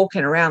we're all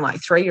walking around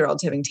like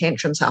 3-year-olds having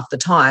tantrums half the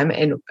time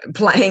and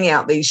playing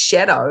out these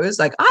shadows,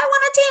 like, I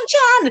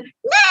want attention,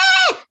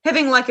 nah!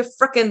 Having like a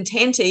frickin'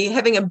 tanty,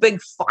 having a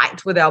big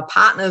fight with our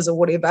partners or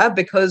whatever,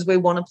 because we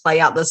want to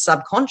play out the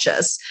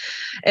subconscious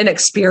and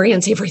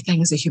experience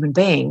everything as a human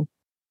being.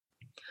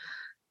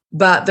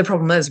 But the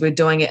problem is we're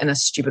doing it in a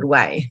stupid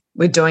way.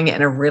 We're doing it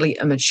in a really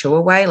immature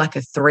way, like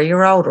a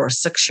 3-year-old or a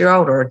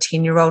 6-year-old or a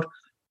 10-year-old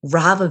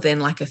rather than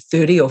like a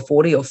 30 or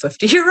 40 or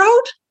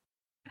 50-year-old.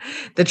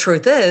 The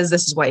truth is,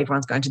 this is why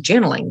everyone's going to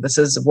journaling. This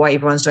is why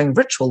everyone's doing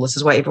ritual. This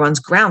is why everyone's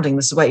grounding.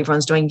 This is why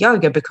everyone's doing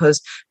yoga,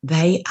 because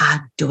they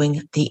are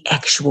doing the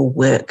actual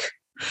work.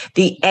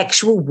 The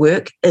actual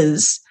work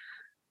is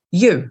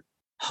you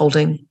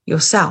holding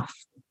yourself.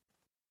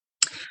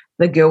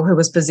 The girl who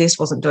was possessed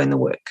wasn't doing the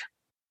work.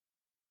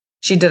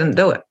 She didn't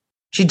do it.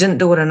 She didn't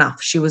do it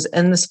enough. She was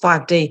in this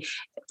 5D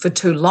for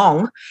too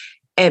long,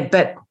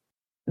 but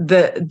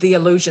the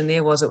illusion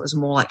there was it was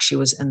more like she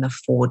was in the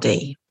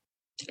 4D.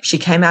 She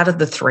came out of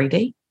the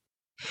 3D.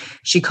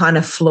 She kind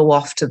of flew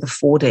off to the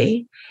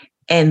 4D,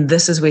 and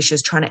this is where she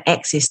was trying to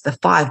access the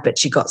 5, but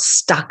she got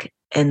stuck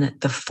in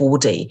the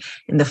 4D.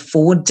 And the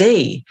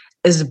 4D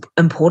is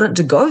important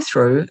to go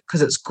through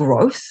because it's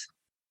growth.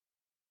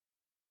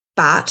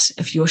 But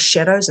if your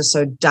shadows are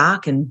so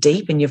dark and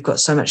deep and you've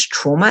got so much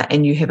trauma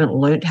and you haven't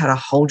learned how to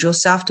hold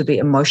yourself to be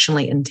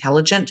emotionally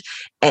intelligent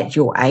at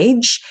your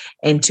age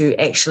and to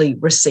actually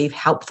receive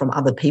help from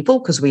other people,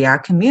 because we are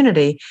a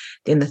community,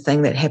 then the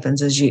thing that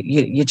happens is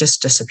you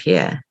just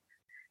disappear.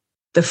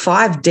 The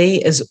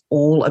 5D is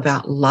all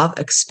about love,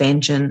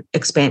 expansion,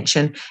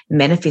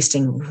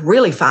 manifesting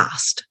really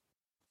fast.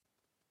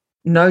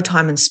 No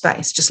time and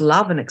space, just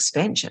love and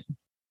expansion.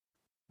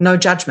 No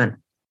judgment.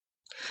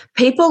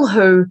 People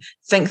who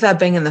think they're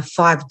being in the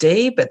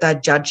 5D, but they're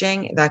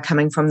judging, they're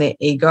coming from their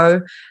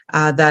ego,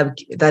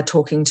 they're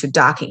talking to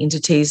darker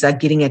entities, they're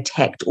getting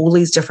attacked, all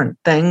these different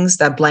things,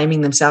 they're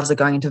blaming themselves, they're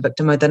going into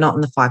victim mode. They're not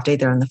in the 5D,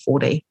 they're in the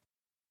 4D.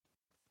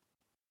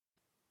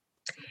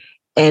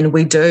 And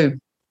we do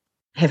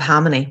have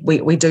harmony.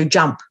 We do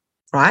jump,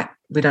 right?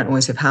 We don't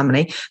always have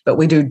harmony, but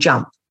we do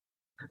jump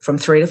from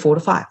 3 to 4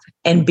 to 5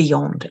 and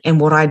beyond. And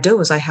what I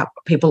do is I help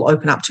people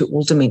open up to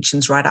all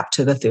dimensions, right up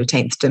to the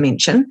 13th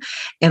dimension.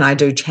 And I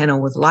do channel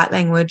with light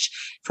language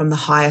from the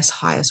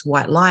highest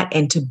white light.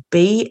 And to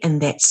be in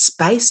that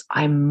space,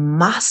 I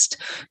must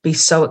be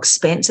so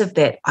expansive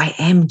that I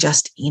am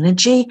just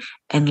energy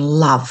and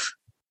love.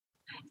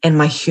 And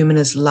my human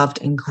is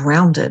loved and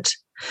grounded.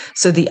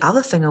 So the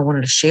other thing I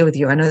wanted to share with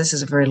you, I know this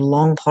is a very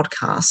long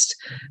podcast,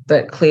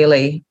 but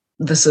clearly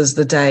this is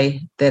the day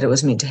that it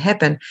was meant to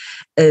happen,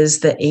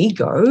 is the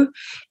ego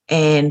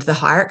and the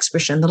higher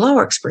expression, the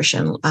lower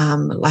expression.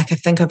 Like I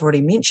think I've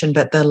already mentioned,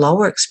 but the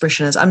lower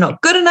expression is I'm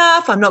not good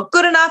enough. I'm not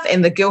good enough.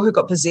 And the girl who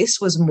got possessed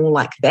was more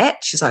like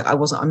that. She's like,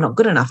 I'm not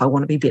good enough. I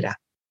want to be better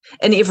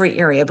in every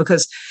area,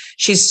 because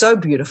she's so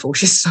beautiful.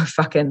 She's so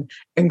fucking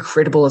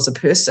incredible as a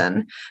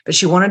person, but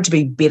she wanted to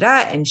be better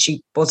and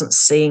she wasn't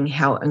seeing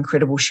how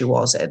incredible she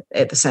was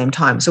at the same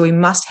time. So we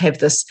must have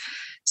this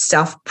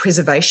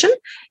self-preservation,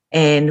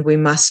 and we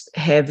must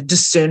have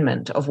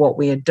discernment of what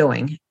we are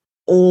doing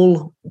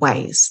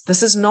always.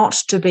 This is not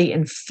to be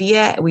in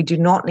fear. We do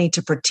not need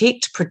to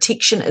protect.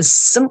 Protection is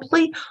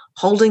simply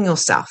holding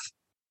yourself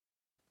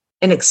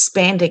and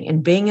expanding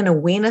and being in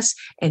awareness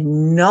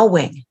and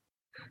knowing,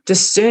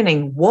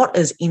 discerning what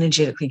is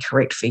energetically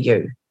correct for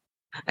you.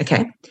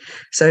 Okay?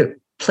 So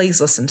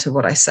please listen to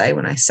what I say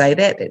when I say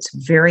that. It's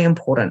very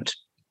important.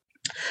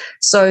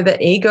 So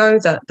the ego,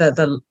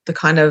 the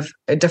kind of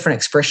different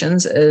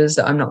expressions is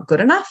that I'm not good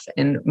enough,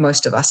 and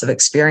most of us have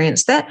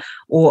experienced that.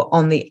 Or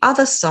on the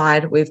other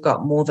side, we've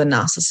got more the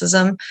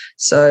narcissism.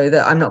 So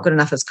that I'm not good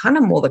enough is kind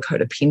of more the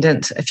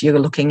codependent, if you're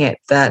looking at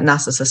the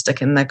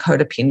narcissistic and the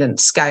codependent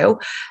scale.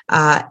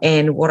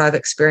 And what I've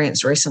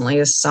experienced recently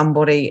is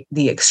somebody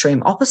the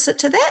extreme opposite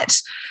to that,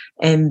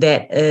 and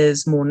that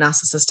is more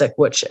narcissistic,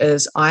 which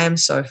is I am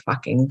so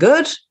fucking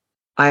good.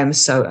 I am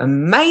so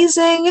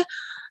amazing.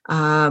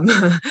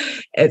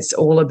 It's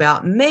all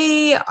about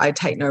me. I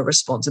take no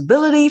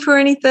responsibility for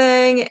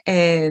anything.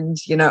 And,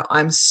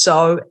 I'm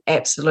so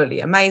absolutely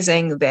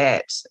amazing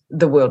that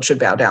the world should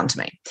bow down to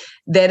me.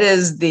 That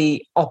is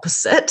the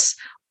opposite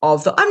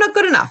of the I'm not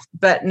good enough,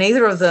 but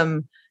neither of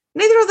them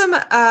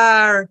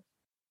are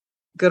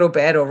good or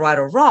bad or right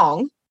or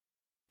wrong.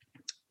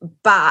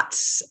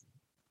 But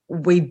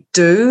we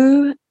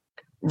do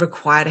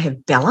require to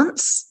have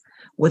balance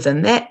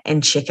within that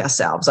and check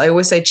ourselves. I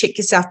always say check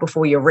yourself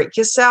before you wreck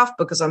yourself,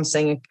 because I'm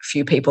seeing a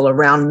few people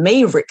around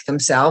me wreck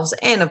themselves,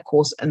 and of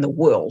course in the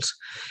world,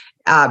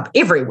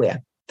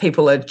 everywhere.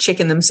 People are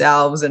checking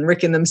themselves and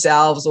wrecking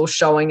themselves, or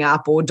showing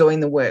up or doing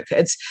the work.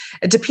 It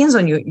depends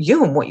on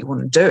you and what you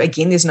want to do.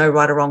 Again, there's no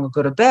right or wrong or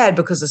good or bad,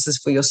 because this is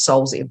for your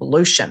soul's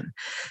evolution.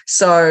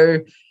 So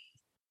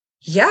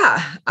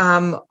yeah,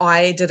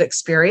 I did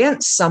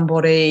experience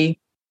somebody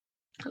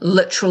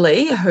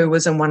literally who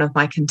was in one of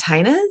my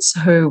containers,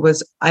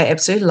 I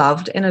absolutely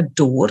loved and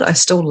adored. I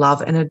still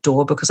love and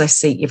adore, because I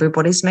see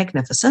everybody's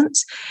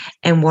magnificence.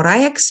 And what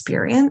I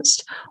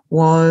experienced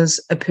was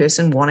a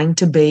person wanting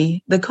to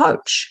be the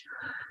coach,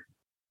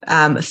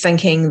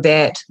 thinking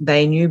that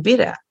they knew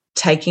better,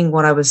 taking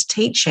what I was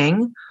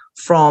teaching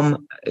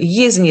from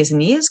years and years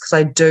and years, because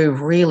I do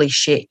really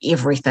share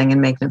everything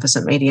in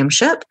Magnificent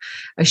Mediumship.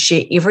 I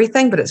share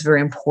everything, but it's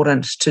very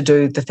important to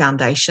do the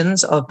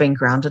foundations of being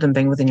grounded and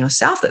being within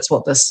yourself. That's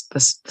what this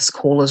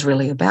call is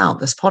really about,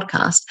 this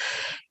podcast.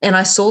 And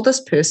I saw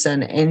this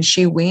person, and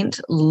she went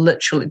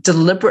literally,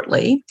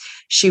 deliberately,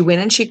 she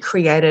went and she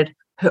created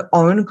her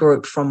own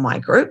group from my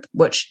group,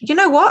 which, you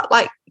know what,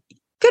 like,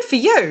 good for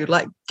you,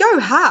 like, go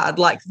hard,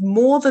 like,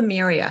 more the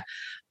merrier.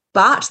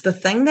 But the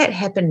thing that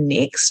happened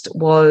next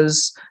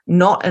was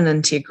not in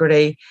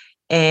integrity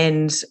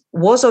and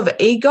was of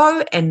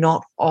ego and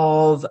not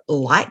of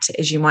light,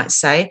 as you might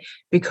say,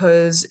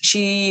 because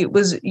she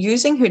was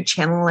using her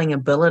channeling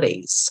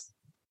abilities.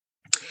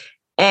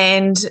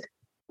 And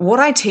what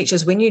I teach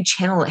is when you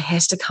channel, it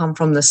has to come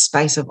from the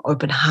space of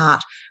open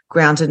heart,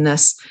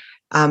 groundedness.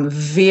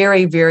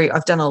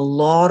 I've done a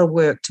lot of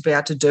work to be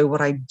able to do what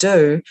I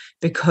do,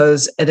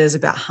 because it is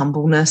about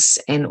humbleness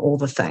and all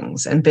the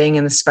things, and being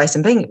in the space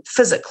and being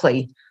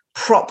physically,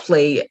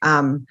 properly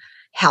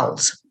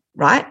held,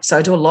 right? So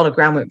I do a lot of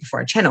groundwork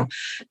before I channel.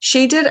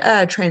 She did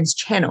a trans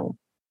channel,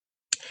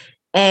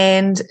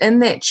 and in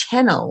that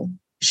channel,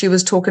 she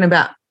was talking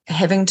about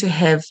having to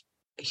have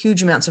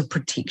huge amounts of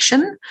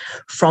protection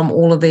from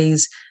all of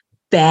these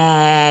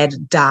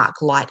bad,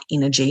 dark, light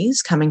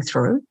energies coming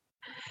through,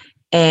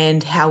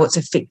 and how it's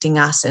affecting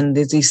us, and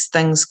there's these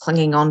things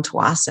clinging on to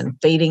us and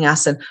feeding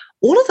us and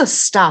all of this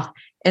stuff.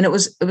 And it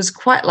was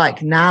quite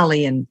like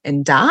gnarly and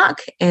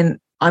dark. And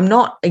I'm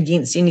not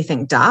against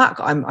anything dark.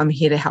 I'm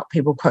here to help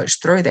people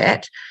coach through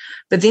that.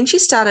 But then she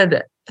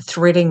started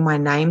threading my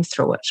name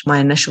through it, my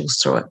initials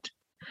through it,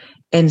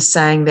 and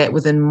saying that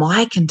within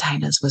my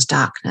containers was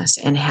darkness,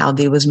 and how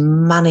there was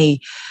money,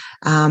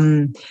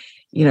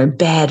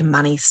 bad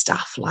money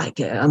stuff,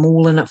 like I'm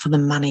all in it for the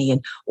money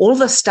and all of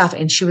this stuff.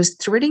 And she was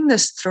threading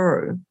this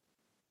through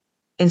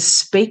and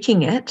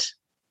speaking it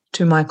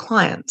to my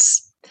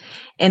clients.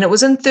 And it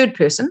was in third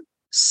person.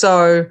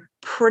 So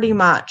pretty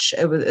much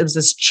it was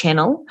this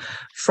channel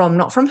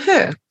not from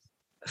her,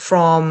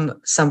 from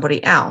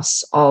somebody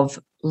else of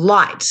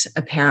light,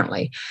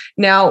 apparently.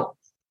 Now,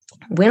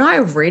 when I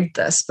read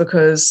this,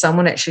 because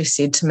someone actually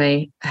said to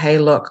me, hey,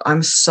 look,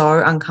 I'm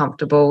so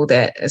uncomfortable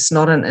that it's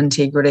not in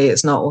integrity,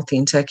 it's not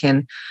authentic.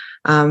 And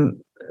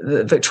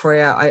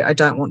Victoria, I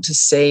don't want to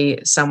see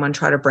someone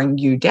try to bring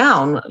you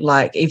down,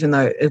 like, even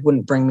though it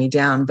wouldn't bring me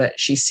down. But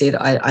she said,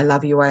 I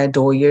love you, I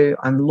adore you,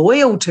 I'm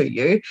loyal to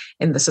you,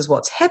 and this is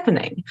what's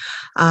happening.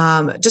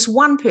 Just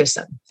one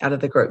person out of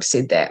the group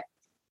said that.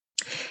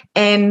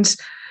 And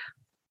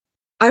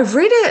I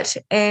read it,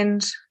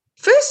 and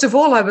first of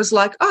all, I was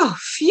like, oh,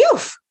 phew,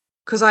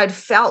 because I'd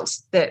felt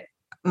that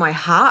my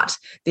heart,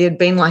 there had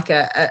been like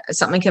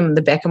something in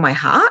the back of my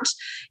heart.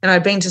 And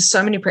I'd been to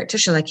so many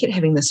practitioners, I kept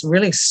having this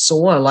really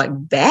sore like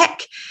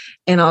back.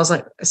 And I was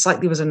like, it's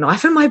like there was a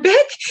knife in my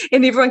back.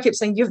 And everyone kept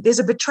saying, there's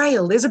a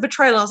betrayal, there's a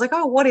betrayal. I was like,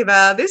 oh,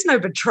 whatever, there's no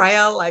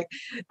betrayal. Like,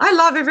 I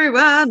love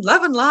everyone,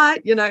 love and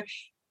light,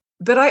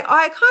 But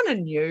I kind of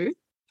knew.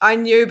 I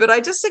knew, but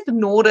I just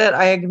ignored it.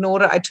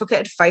 I took it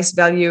at face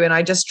value, and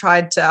I just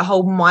tried to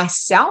hold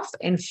myself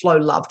and flow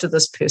love to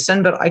this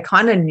person. But I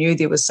kind of knew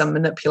there was some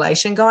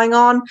manipulation going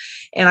on,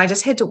 and I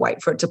just had to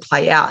wait for it to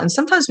play out. And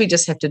sometimes we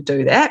just have to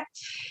do that.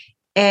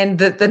 And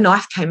the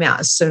knife came out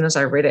as soon as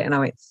I read it, and I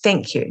went,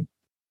 thank you.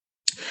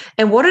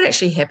 And what had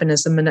actually happened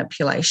is the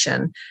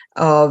manipulation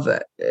of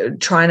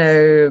trying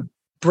to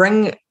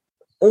bring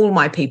all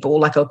my people,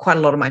 like quite a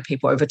lot of my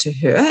people, over to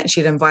her. And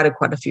she'd invited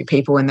quite a few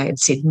people, and they had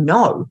said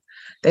no.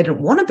 They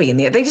didn't want to be in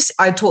there.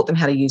 I taught them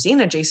how to use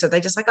energy. So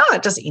they just like, oh,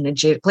 it just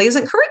energetically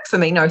isn't correct for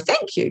me. No,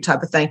 thank you,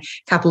 type of thing.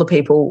 A couple of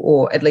people,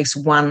 or at least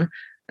one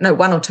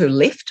or two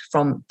left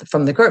from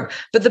the group.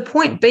 But the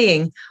point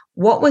being,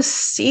 what was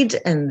said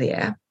in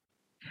there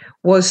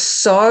was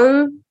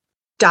so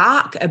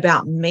dark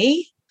about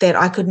me that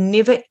I could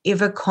never,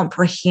 ever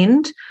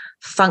comprehend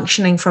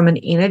functioning from an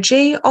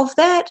energy of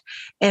that.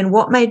 And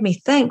what made me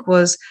think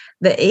was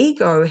the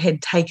ego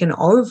had taken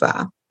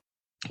over.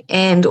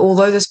 And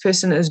although this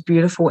person is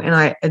beautiful and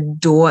I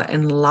adore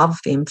and love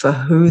them for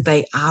who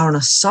they are on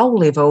a soul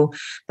level,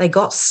 they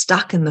got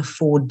stuck in the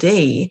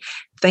 4D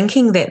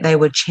thinking that they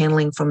were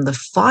channeling from the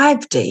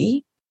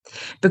 5D,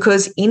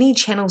 because any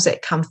channels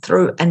that come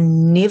through are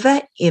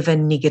never, ever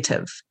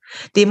negative.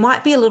 There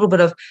might be a little bit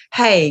of,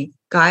 hey,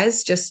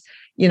 guys, just,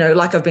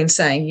 like I've been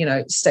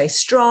saying, stay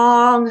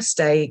strong,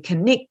 stay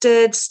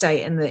connected,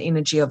 stay in the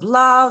energy of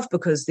love,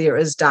 because there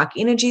is dark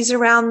energies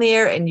around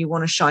there and you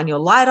want to shine your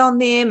light on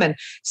them and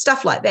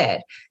stuff like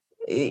that.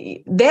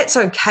 That's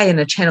okay in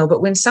a channel.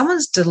 But when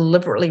someone's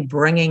deliberately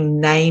bringing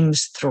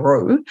names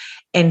through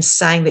and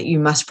saying that you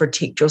must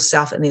protect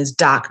yourself and there's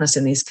darkness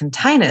in these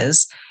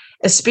containers,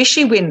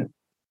 especially when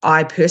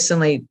I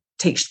personally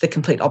teach the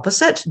complete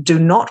opposite, do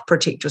not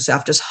protect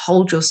yourself, just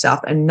hold yourself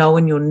and know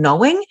when you're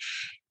knowing.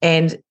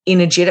 And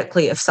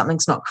energetically, if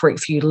something's not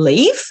correct for you,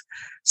 leave.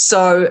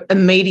 So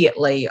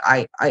immediately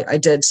I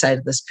did say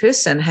to this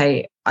person,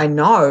 hey, I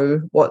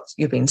know what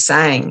you've been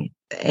saying,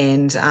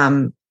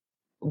 and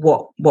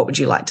what would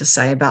you like to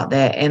say about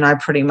that? And I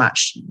pretty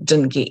much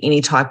didn't get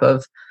any type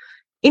of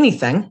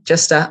anything,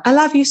 just I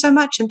love you so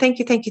much and thank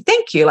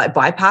you, like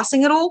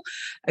bypassing it all.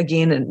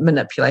 Again, a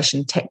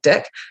manipulation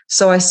tactic.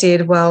 So I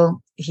said,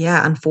 well,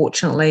 yeah,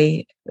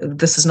 unfortunately,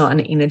 this is not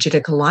an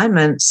energetic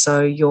alignment,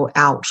 so you're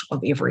out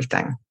of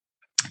everything.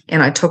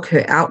 And I took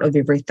her out of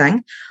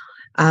everything,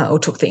 or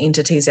took the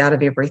entities out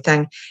of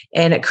everything.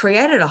 And it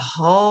created a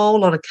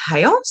whole lot of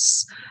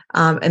chaos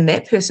in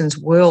that person's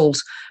world,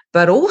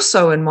 but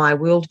also in my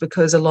world,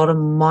 because a lot of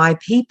my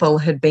people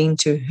had been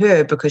to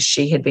her because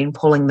she had been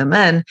pulling them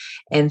in,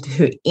 and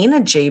her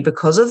energy,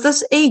 because of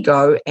this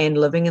ego and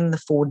living in the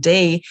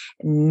 4D,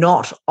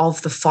 not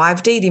of the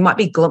 5D. There might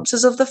be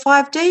glimpses of the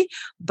 5D,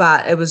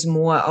 but it was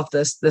more of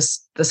this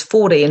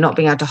 4D and not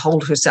being able to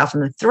hold herself in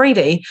the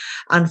 3D.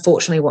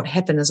 Unfortunately, what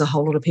happened is a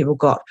whole lot of people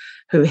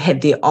who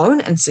had their own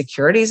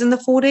insecurities in the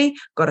 4D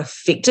got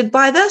affected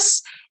by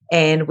this.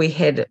 And we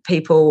had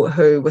people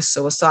who were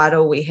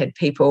suicidal. We had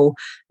people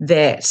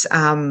that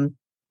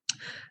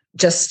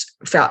just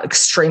felt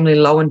extremely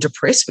low and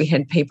depressed. We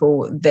had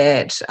people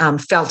that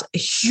felt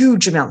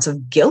huge amounts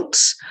of guilt.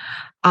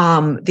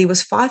 There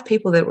was 5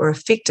 people that were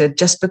affected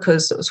just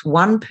because it was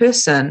one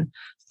person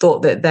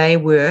thought that they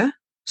were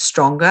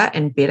stronger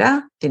and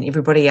better than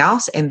everybody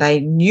else, and they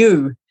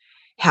knew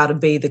how to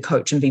be the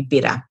coach and be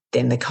better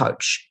than the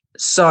coach.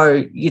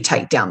 So you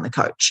take down the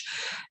coach.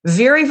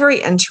 Very,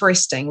 very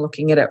interesting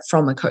looking at it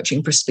from a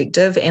coaching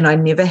perspective. And I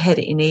never had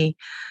any,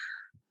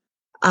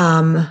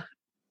 never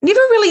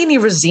really any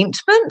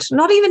resentment,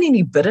 not even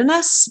any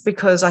bitterness,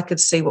 because I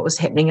could see what was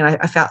happening. And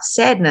I felt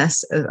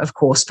sadness, of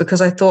course,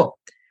 because I thought,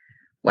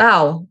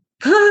 wow,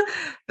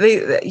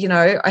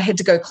 I had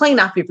to go clean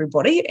up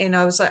everybody. And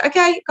I was like,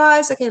 okay,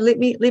 guys, let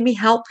me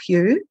help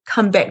you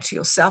come back to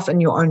yourself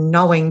and your own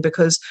knowing,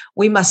 because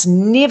we must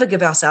never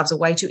give ourselves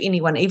away to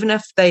anyone, even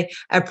if they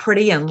are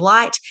pretty and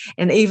light,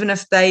 and even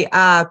if they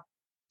are,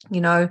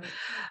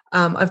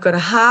 I've got a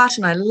heart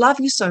and I love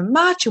you so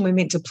much and we're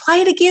meant to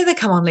play together.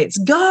 Come on, let's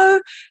go.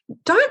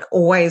 Don't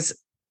always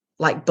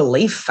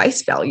believe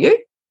face value.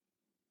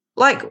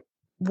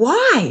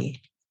 Why?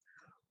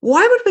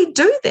 Why would we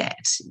do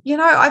that?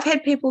 I've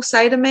had people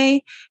say to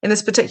me, and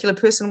this particular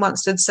person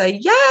once did say,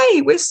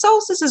 yay, we're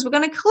soul sisters, we're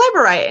going to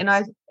collaborate.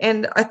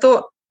 And I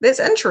thought, that's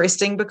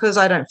interesting, because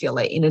I don't feel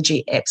that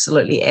energy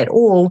absolutely at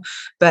all,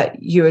 but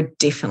you're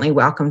definitely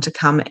welcome to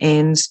come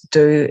and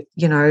do,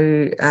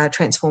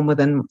 transform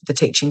within the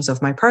teachings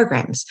of my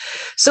programs.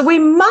 So we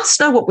must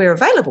know what we're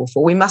available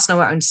for. We must know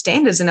our own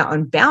standards and our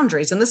own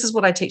boundaries. And this is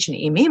what I teach in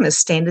MM, is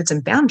standards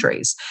and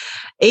boundaries.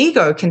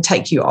 Ego can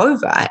take you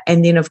over.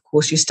 And then, of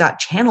course, you start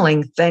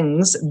channeling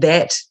things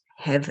that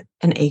have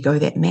an ego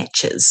that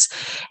matches.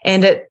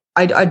 And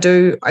I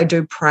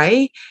do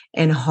pray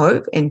and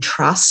hope and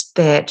trust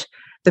that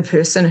the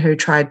person who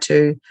tried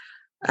to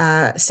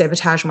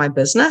sabotage my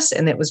business,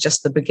 and that was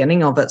just the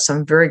beginning of it. So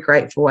I'm very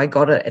grateful I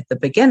got it at the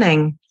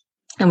beginning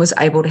and was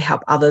able to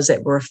help others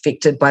that were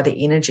affected by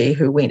the energy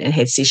who went and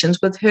had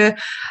sessions with her.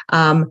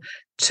 I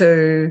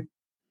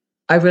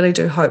really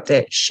do hope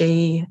that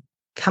she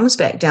comes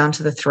back down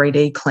to the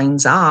 3D,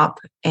 cleans up,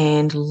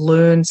 and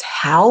learns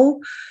how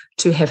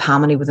to have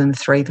harmony within the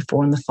 3, the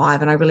 4, and the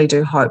 5. And I really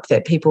do hope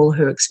that people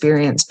who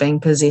experience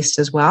being possessed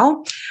as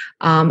well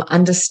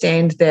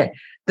understand that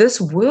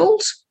this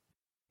world,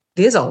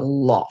 there's a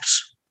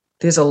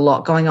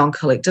lot going on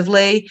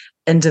collectively,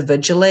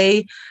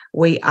 individually.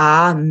 We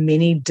are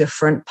many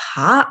different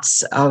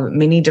parts of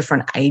many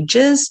different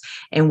ages,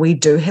 and we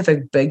do have a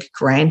big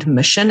grand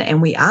mission,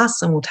 and we are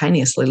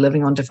simultaneously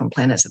living on different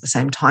planets at the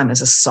same time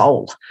as a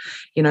soul.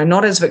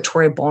 Not as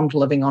Victoria Bond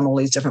living on all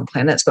these different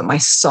planets, but my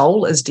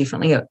soul is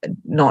definitely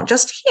not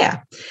just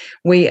here.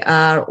 We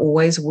are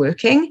always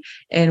working,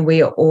 and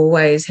we are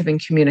always having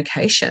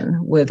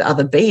communication with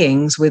other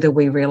beings, whether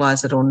we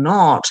realize it or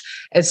not.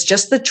 It's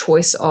just the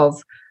choice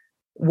of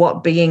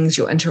what beings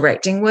you're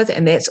interacting with,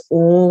 and that's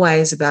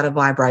always about a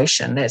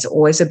vibration. That's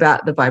always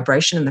about the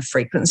vibration and the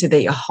frequency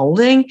that you're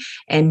holding,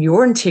 and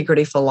your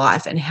integrity for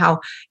life, and how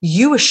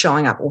you are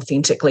showing up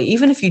authentically.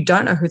 Even if you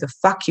don't know who the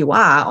fuck you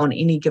are on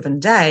any given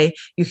day,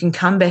 you can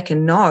come back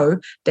and know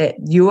that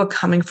you are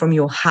coming from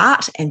your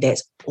heart, and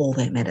that's all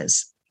that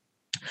matters.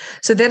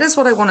 So that is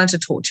what I wanted to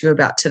talk to you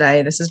about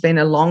today. This has been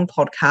a long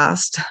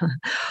podcast.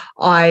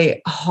 I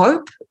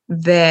hope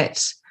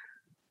that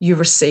you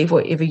receive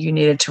whatever you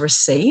needed to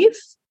receive.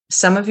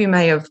 Some of you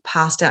may have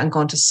passed out and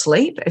gone to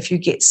sleep. If you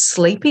get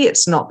sleepy,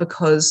 it's not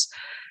because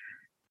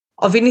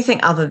of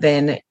anything other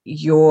than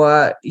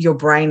your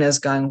brain is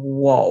going,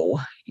 whoa.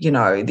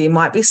 There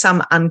might be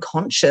some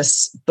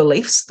unconscious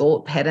beliefs,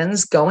 thought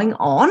patterns going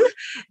on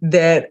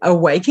that are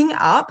waking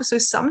up. So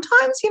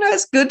sometimes,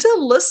 it's good to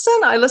listen.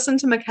 I listen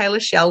to Michaela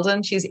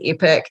Sheldon. She's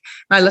epic.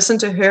 And I listen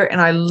to her, and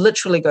I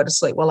literally go to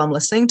sleep while I'm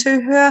listening to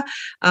her.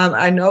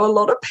 I know a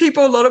lot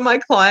of my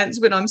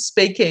clients, when I'm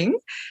speaking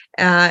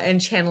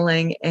and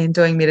channeling and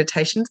doing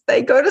meditations,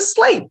 they go to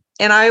sleep.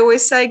 And I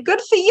always say, good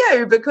for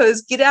you,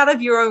 because get out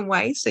of your own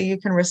way so you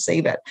can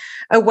receive it.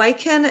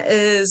 Awaken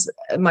is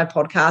my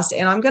podcast,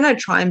 and I'm going to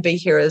try and be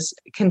here as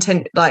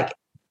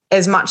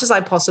as much as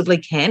I possibly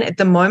can. At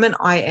the moment,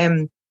 I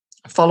am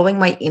following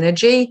my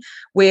energy.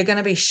 We're going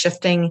to be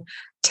shifting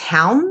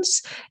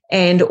towns,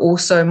 and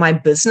also my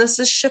business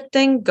is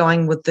shifting,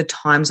 going with the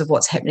times of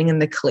what's happening in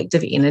the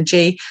collective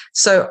energy.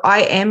 So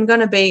I am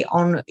going to be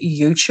on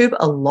YouTube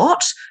a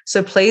lot.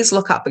 So please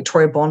look up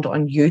Victoria Bond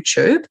on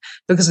YouTube,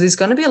 because there's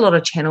going to be a lot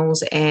of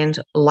channels and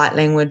light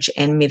language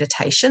and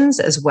meditations,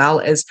 as well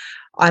as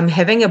I'm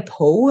having a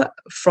pull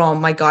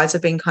from my guides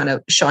have been kind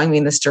of showing me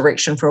in this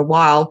direction for a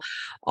while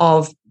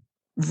of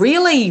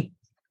really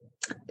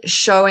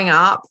showing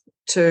up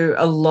to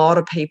a lot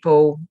of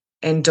people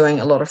and doing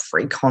a lot of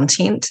free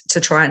content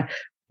to try and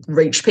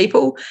reach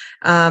people.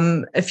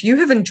 If you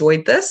have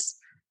enjoyed this,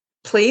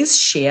 please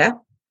share,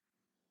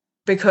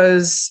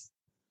 because,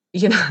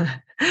 as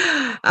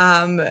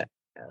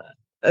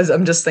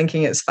I'm just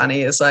thinking it's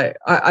funny. It's like,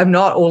 I'm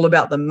not all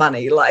about the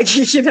money. Like,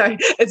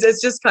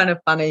 it's just kind of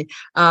funny.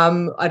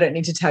 I don't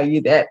need to tell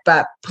you that,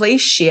 but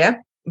please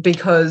share,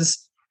 because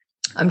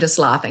I'm just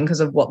laughing because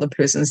of what the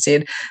person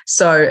said.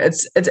 So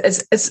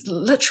it's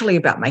literally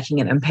about making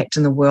an impact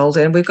in the world.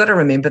 And we've got to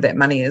remember that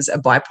money is a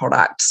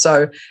byproduct.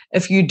 So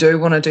if you do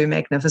want to do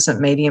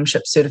Magnificent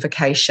Mediumship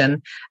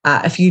certification,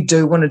 if you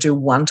do want to do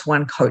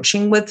one-to-one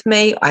coaching with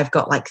me, I've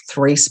got like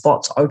 3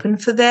 spots open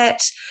for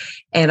that.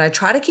 And I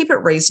try to keep it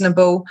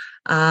reasonable.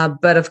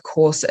 But of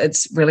course,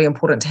 it's really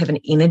important to have an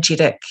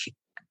energetic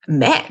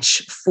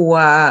match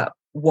for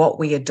what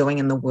we are doing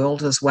in the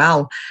world as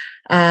well.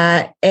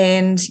 Come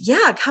and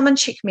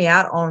check me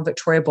out on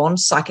Victoria Bond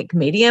Psychic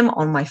Medium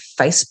on my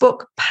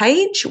Facebook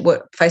page,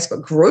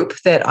 Facebook group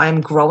that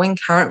I'm growing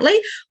currently.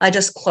 I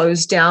just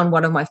closed down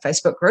one of my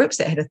Facebook groups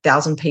that had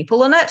 1,000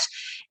 people in it.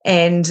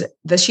 And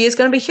this year is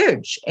going to be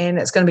huge, and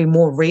it's going to be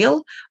more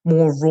real,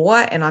 more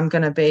raw, and I'm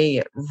going to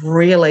be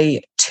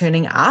really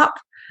turning up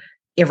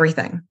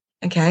everything.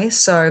 Okay.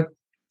 So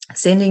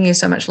sending you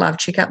so much love.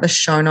 Check out the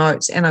show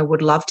notes, and I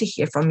would love to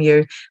hear from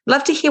you.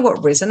 Love to hear what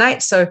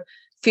resonates. So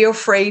feel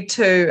free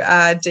to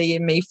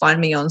DM me,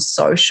 find me on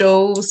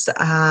socials,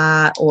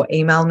 or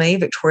email me,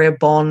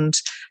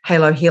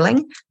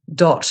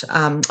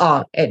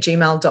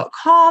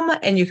 victoriabondhalohealing.at@gmail.com.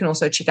 And you can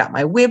also check out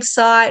my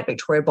website,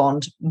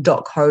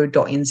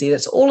 victoriabond.co.nz.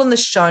 It's all in the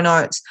show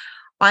notes.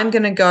 I'm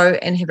going to go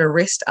and have a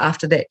rest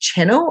after that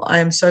channel. I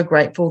am so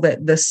grateful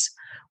that this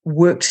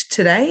worked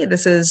today.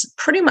 This is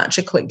pretty much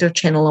a collective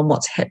channel on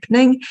what's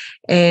happening,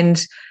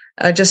 and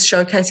just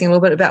showcasing a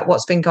little bit about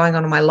what's been going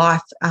on in my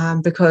life,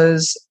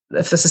 because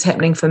if this is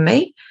happening for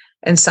me,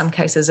 in some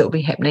cases it will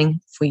be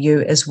happening for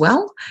you as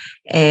well.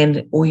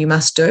 And all you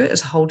must do is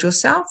hold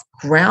yourself,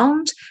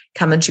 ground,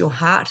 come into your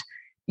heart.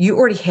 You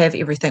already have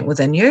everything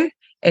within you,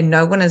 and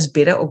no one is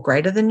better or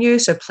greater than you.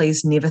 So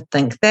please never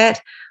think that.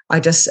 I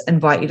just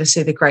invite you to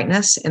see the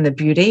greatness and the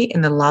beauty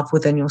and the love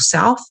within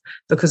yourself,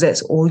 because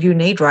that's all you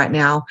need right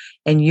now.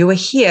 And you are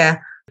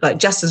here like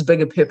just as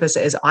big a purpose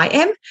as I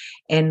am.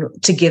 And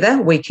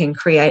together we can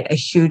create a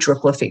huge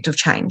ripple effect of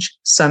change.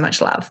 So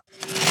much love.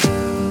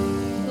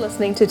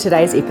 Listening to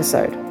today's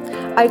episode.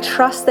 I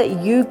trust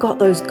that you got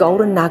those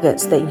golden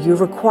nuggets that you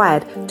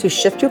required to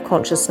shift your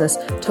consciousness,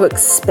 to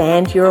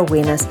expand your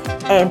awareness,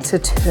 and to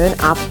turn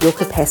up your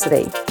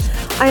capacity.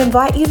 I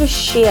invite you to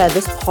share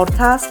this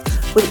podcast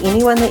with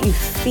anyone that you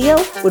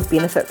feel would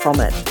benefit from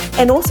it.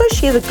 And also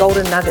share the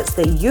golden nuggets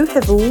that you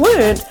have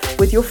learned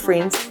with your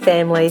friends,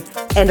 family,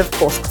 and of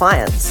course,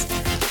 clients.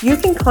 You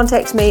can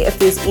contact me if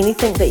there's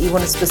anything that you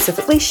want to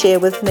specifically share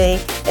with me,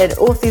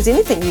 or if there's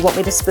anything you want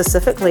me to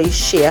specifically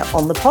share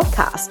on the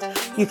podcast.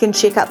 You can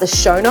check out the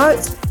show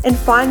notes and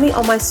find me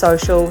on my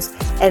socials,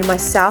 and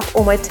myself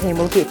or my team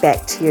will get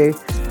back to you.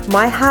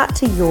 My heart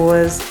to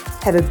yours.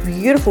 Have a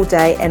beautiful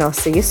day, and I'll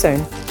see you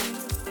soon.